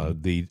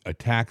the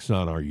attacks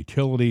on our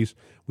utilities.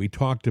 We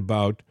talked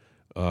about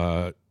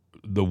the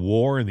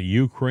war in the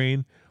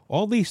Ukraine.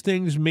 All these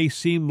things may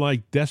seem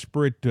like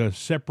desperate,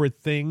 separate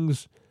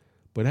things,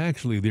 but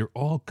actually they're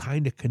all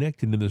kind of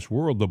connected in this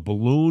world. The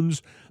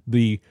balloons,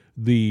 the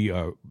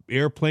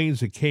airplanes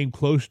that came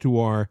close to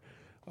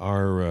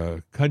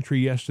our country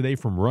yesterday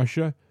from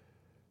Russia.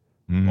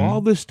 Mm-hmm.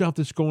 All this stuff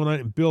that's going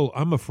on. Bill,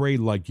 I'm afraid,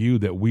 like you,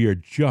 that we are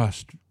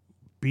just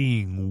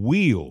being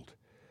wheeled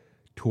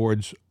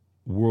towards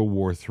World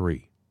War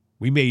III.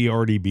 We may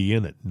already be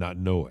in it, not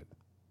know it.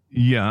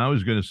 Yeah, I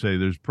was going to say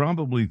there's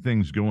probably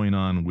things going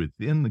on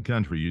within the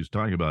country. You was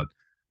talking about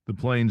the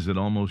planes that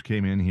almost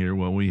came in here.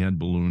 Well, we had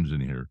balloons in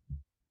here.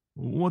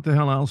 What the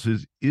hell else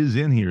is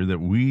in here that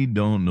we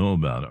don't know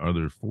about? Are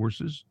there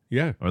forces?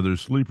 Yeah. Are there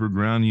sleeper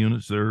ground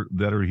units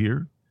that are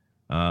here?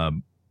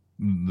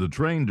 The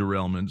train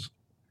derailments,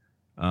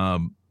 I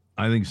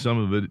think some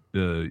of it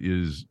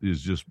is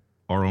just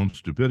our own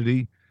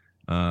stupidity.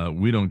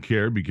 We don't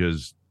care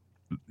because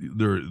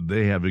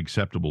they have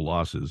acceptable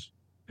losses,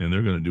 and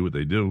they're going to do what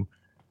they do.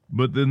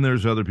 But then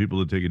there's other people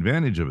that take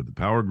advantage of it. The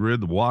power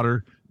grid, the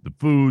water, the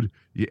food,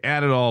 you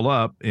add it all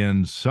up,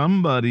 and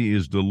somebody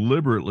is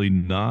deliberately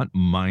not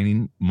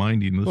minding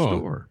the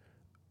store.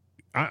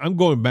 I'm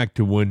going back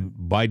to when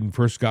Biden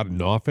first got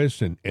in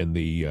office and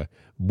the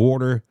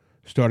border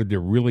started to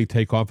really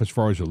take off as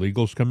far as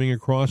illegals coming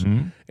across.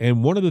 Mm-hmm.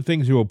 And one of the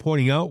things they were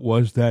pointing out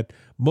was that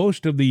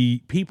most of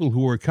the people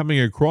who were coming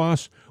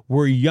across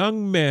were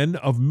young men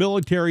of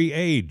military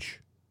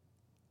age.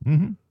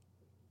 Mm-hmm.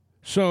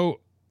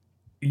 So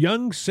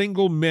young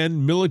single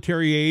men,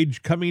 military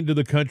age, coming into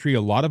the country,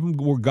 a lot of them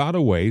were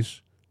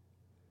gotaways.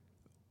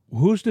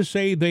 Who's to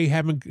say they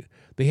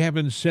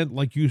haven't sent,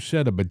 like you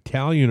said, a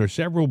battalion or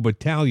several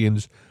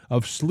battalions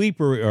of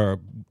sleeper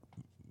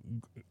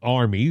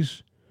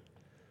armies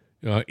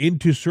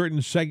into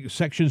certain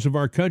sections of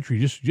our country,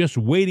 just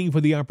waiting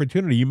for the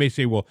opportunity. You may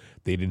say, well,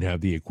 they didn't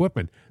have the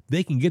equipment.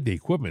 They can get the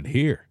equipment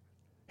here.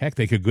 Heck,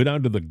 they could go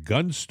down to the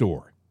gun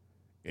store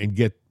and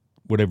get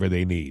whatever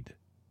they need.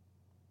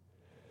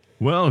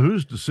 Well,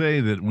 who's to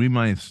say that we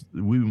might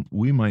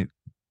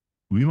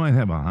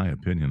have a high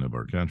opinion of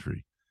our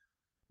country,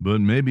 but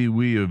maybe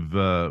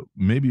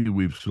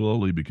we've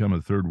slowly become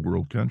a third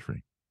world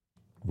country.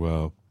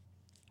 Well,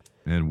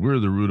 and we're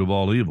the root of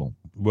all evil.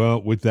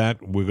 Well, with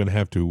that, we're going to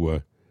have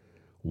to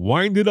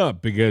wind it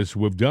up because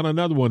we've done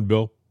another one,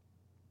 Bill.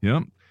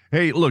 Yep.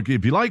 Hey, look,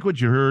 if you like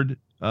what you heard,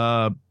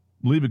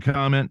 leave a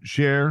comment,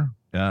 share.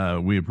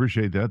 We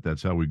appreciate that.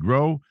 That's how we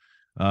grow.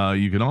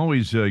 You can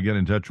always get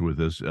in touch with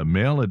us.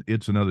 Mail at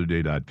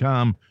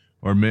itsanotherday.com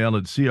or mail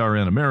at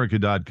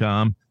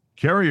crnamerica.com.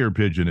 Carrier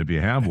pigeon if you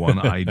have one.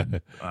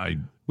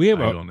 We have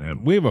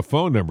a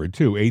phone number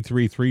too,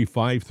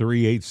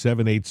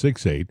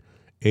 833-538-7868,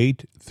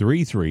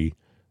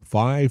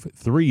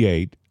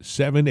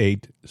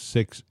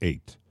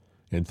 833-538-7868.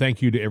 And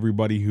thank you to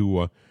everybody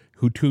who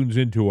tunes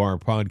into our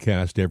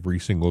podcast every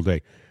single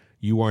day.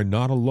 You are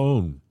not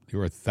alone.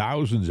 There are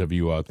thousands of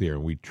you out there,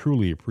 and we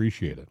truly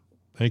appreciate it.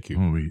 Thank you.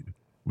 Oh,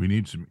 we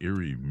need some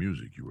eerie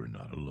music. You are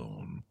not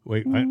alone.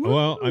 Wait,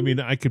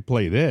 I could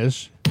play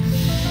this.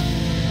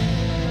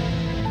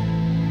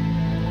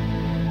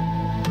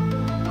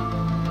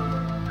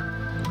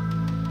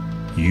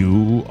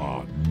 You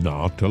are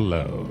not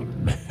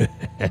alone.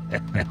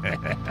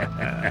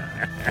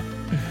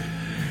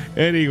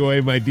 Anyway,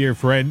 my dear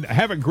friend,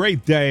 have a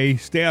great day.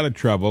 Stay out of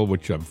trouble,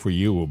 which for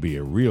you will be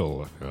a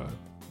real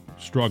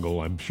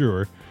struggle, I'm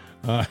sure.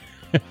 Well,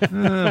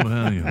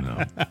 you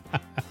know.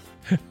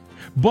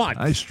 But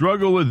I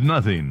struggle with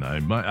nothing.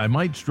 I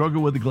might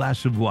struggle with a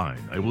glass of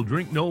wine. I will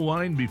drink no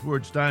wine before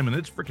it's time, and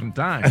it's freaking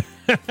time.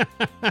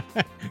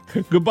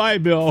 Goodbye,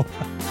 Bill.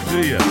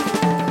 See ya.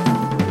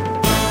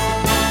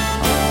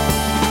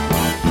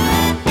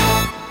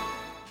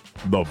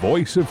 The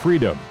voice of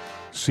freedom,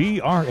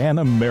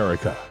 CRN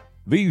America.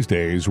 These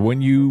days,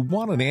 when you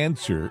want an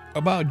answer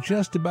about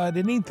just about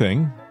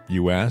anything,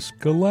 you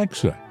ask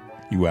Alexa.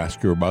 You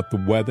ask her about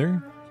the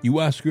weather. You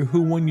ask her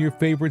who won your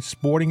favorite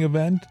sporting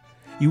event.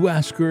 You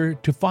ask her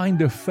to find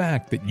a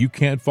fact that you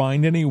can't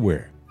find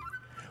anywhere.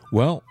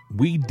 Well,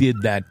 we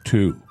did that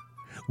too.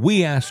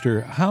 We asked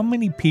her how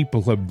many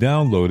people have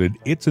downloaded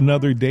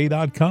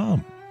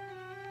itsanotherday.com.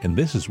 And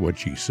this is what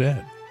she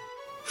said.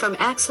 From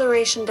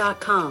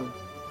acceleration.com.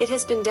 It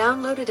has been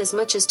downloaded as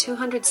much as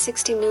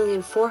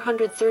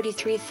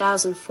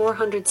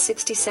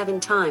 260,433,467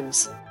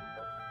 times.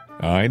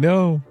 I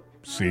know.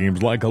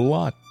 Seems like a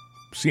lot.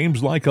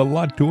 Seems like a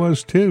lot to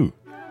us, too.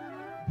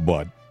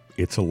 But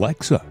it's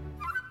Alexa.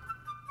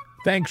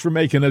 Thanks for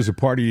making us a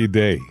part of your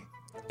day.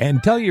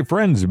 And tell your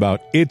friends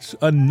about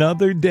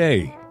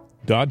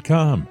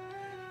itsanotherday.com.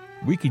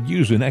 We could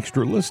use an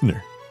extra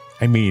listener.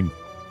 I mean,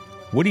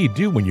 what do you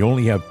do when you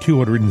only have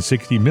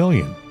 260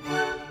 million?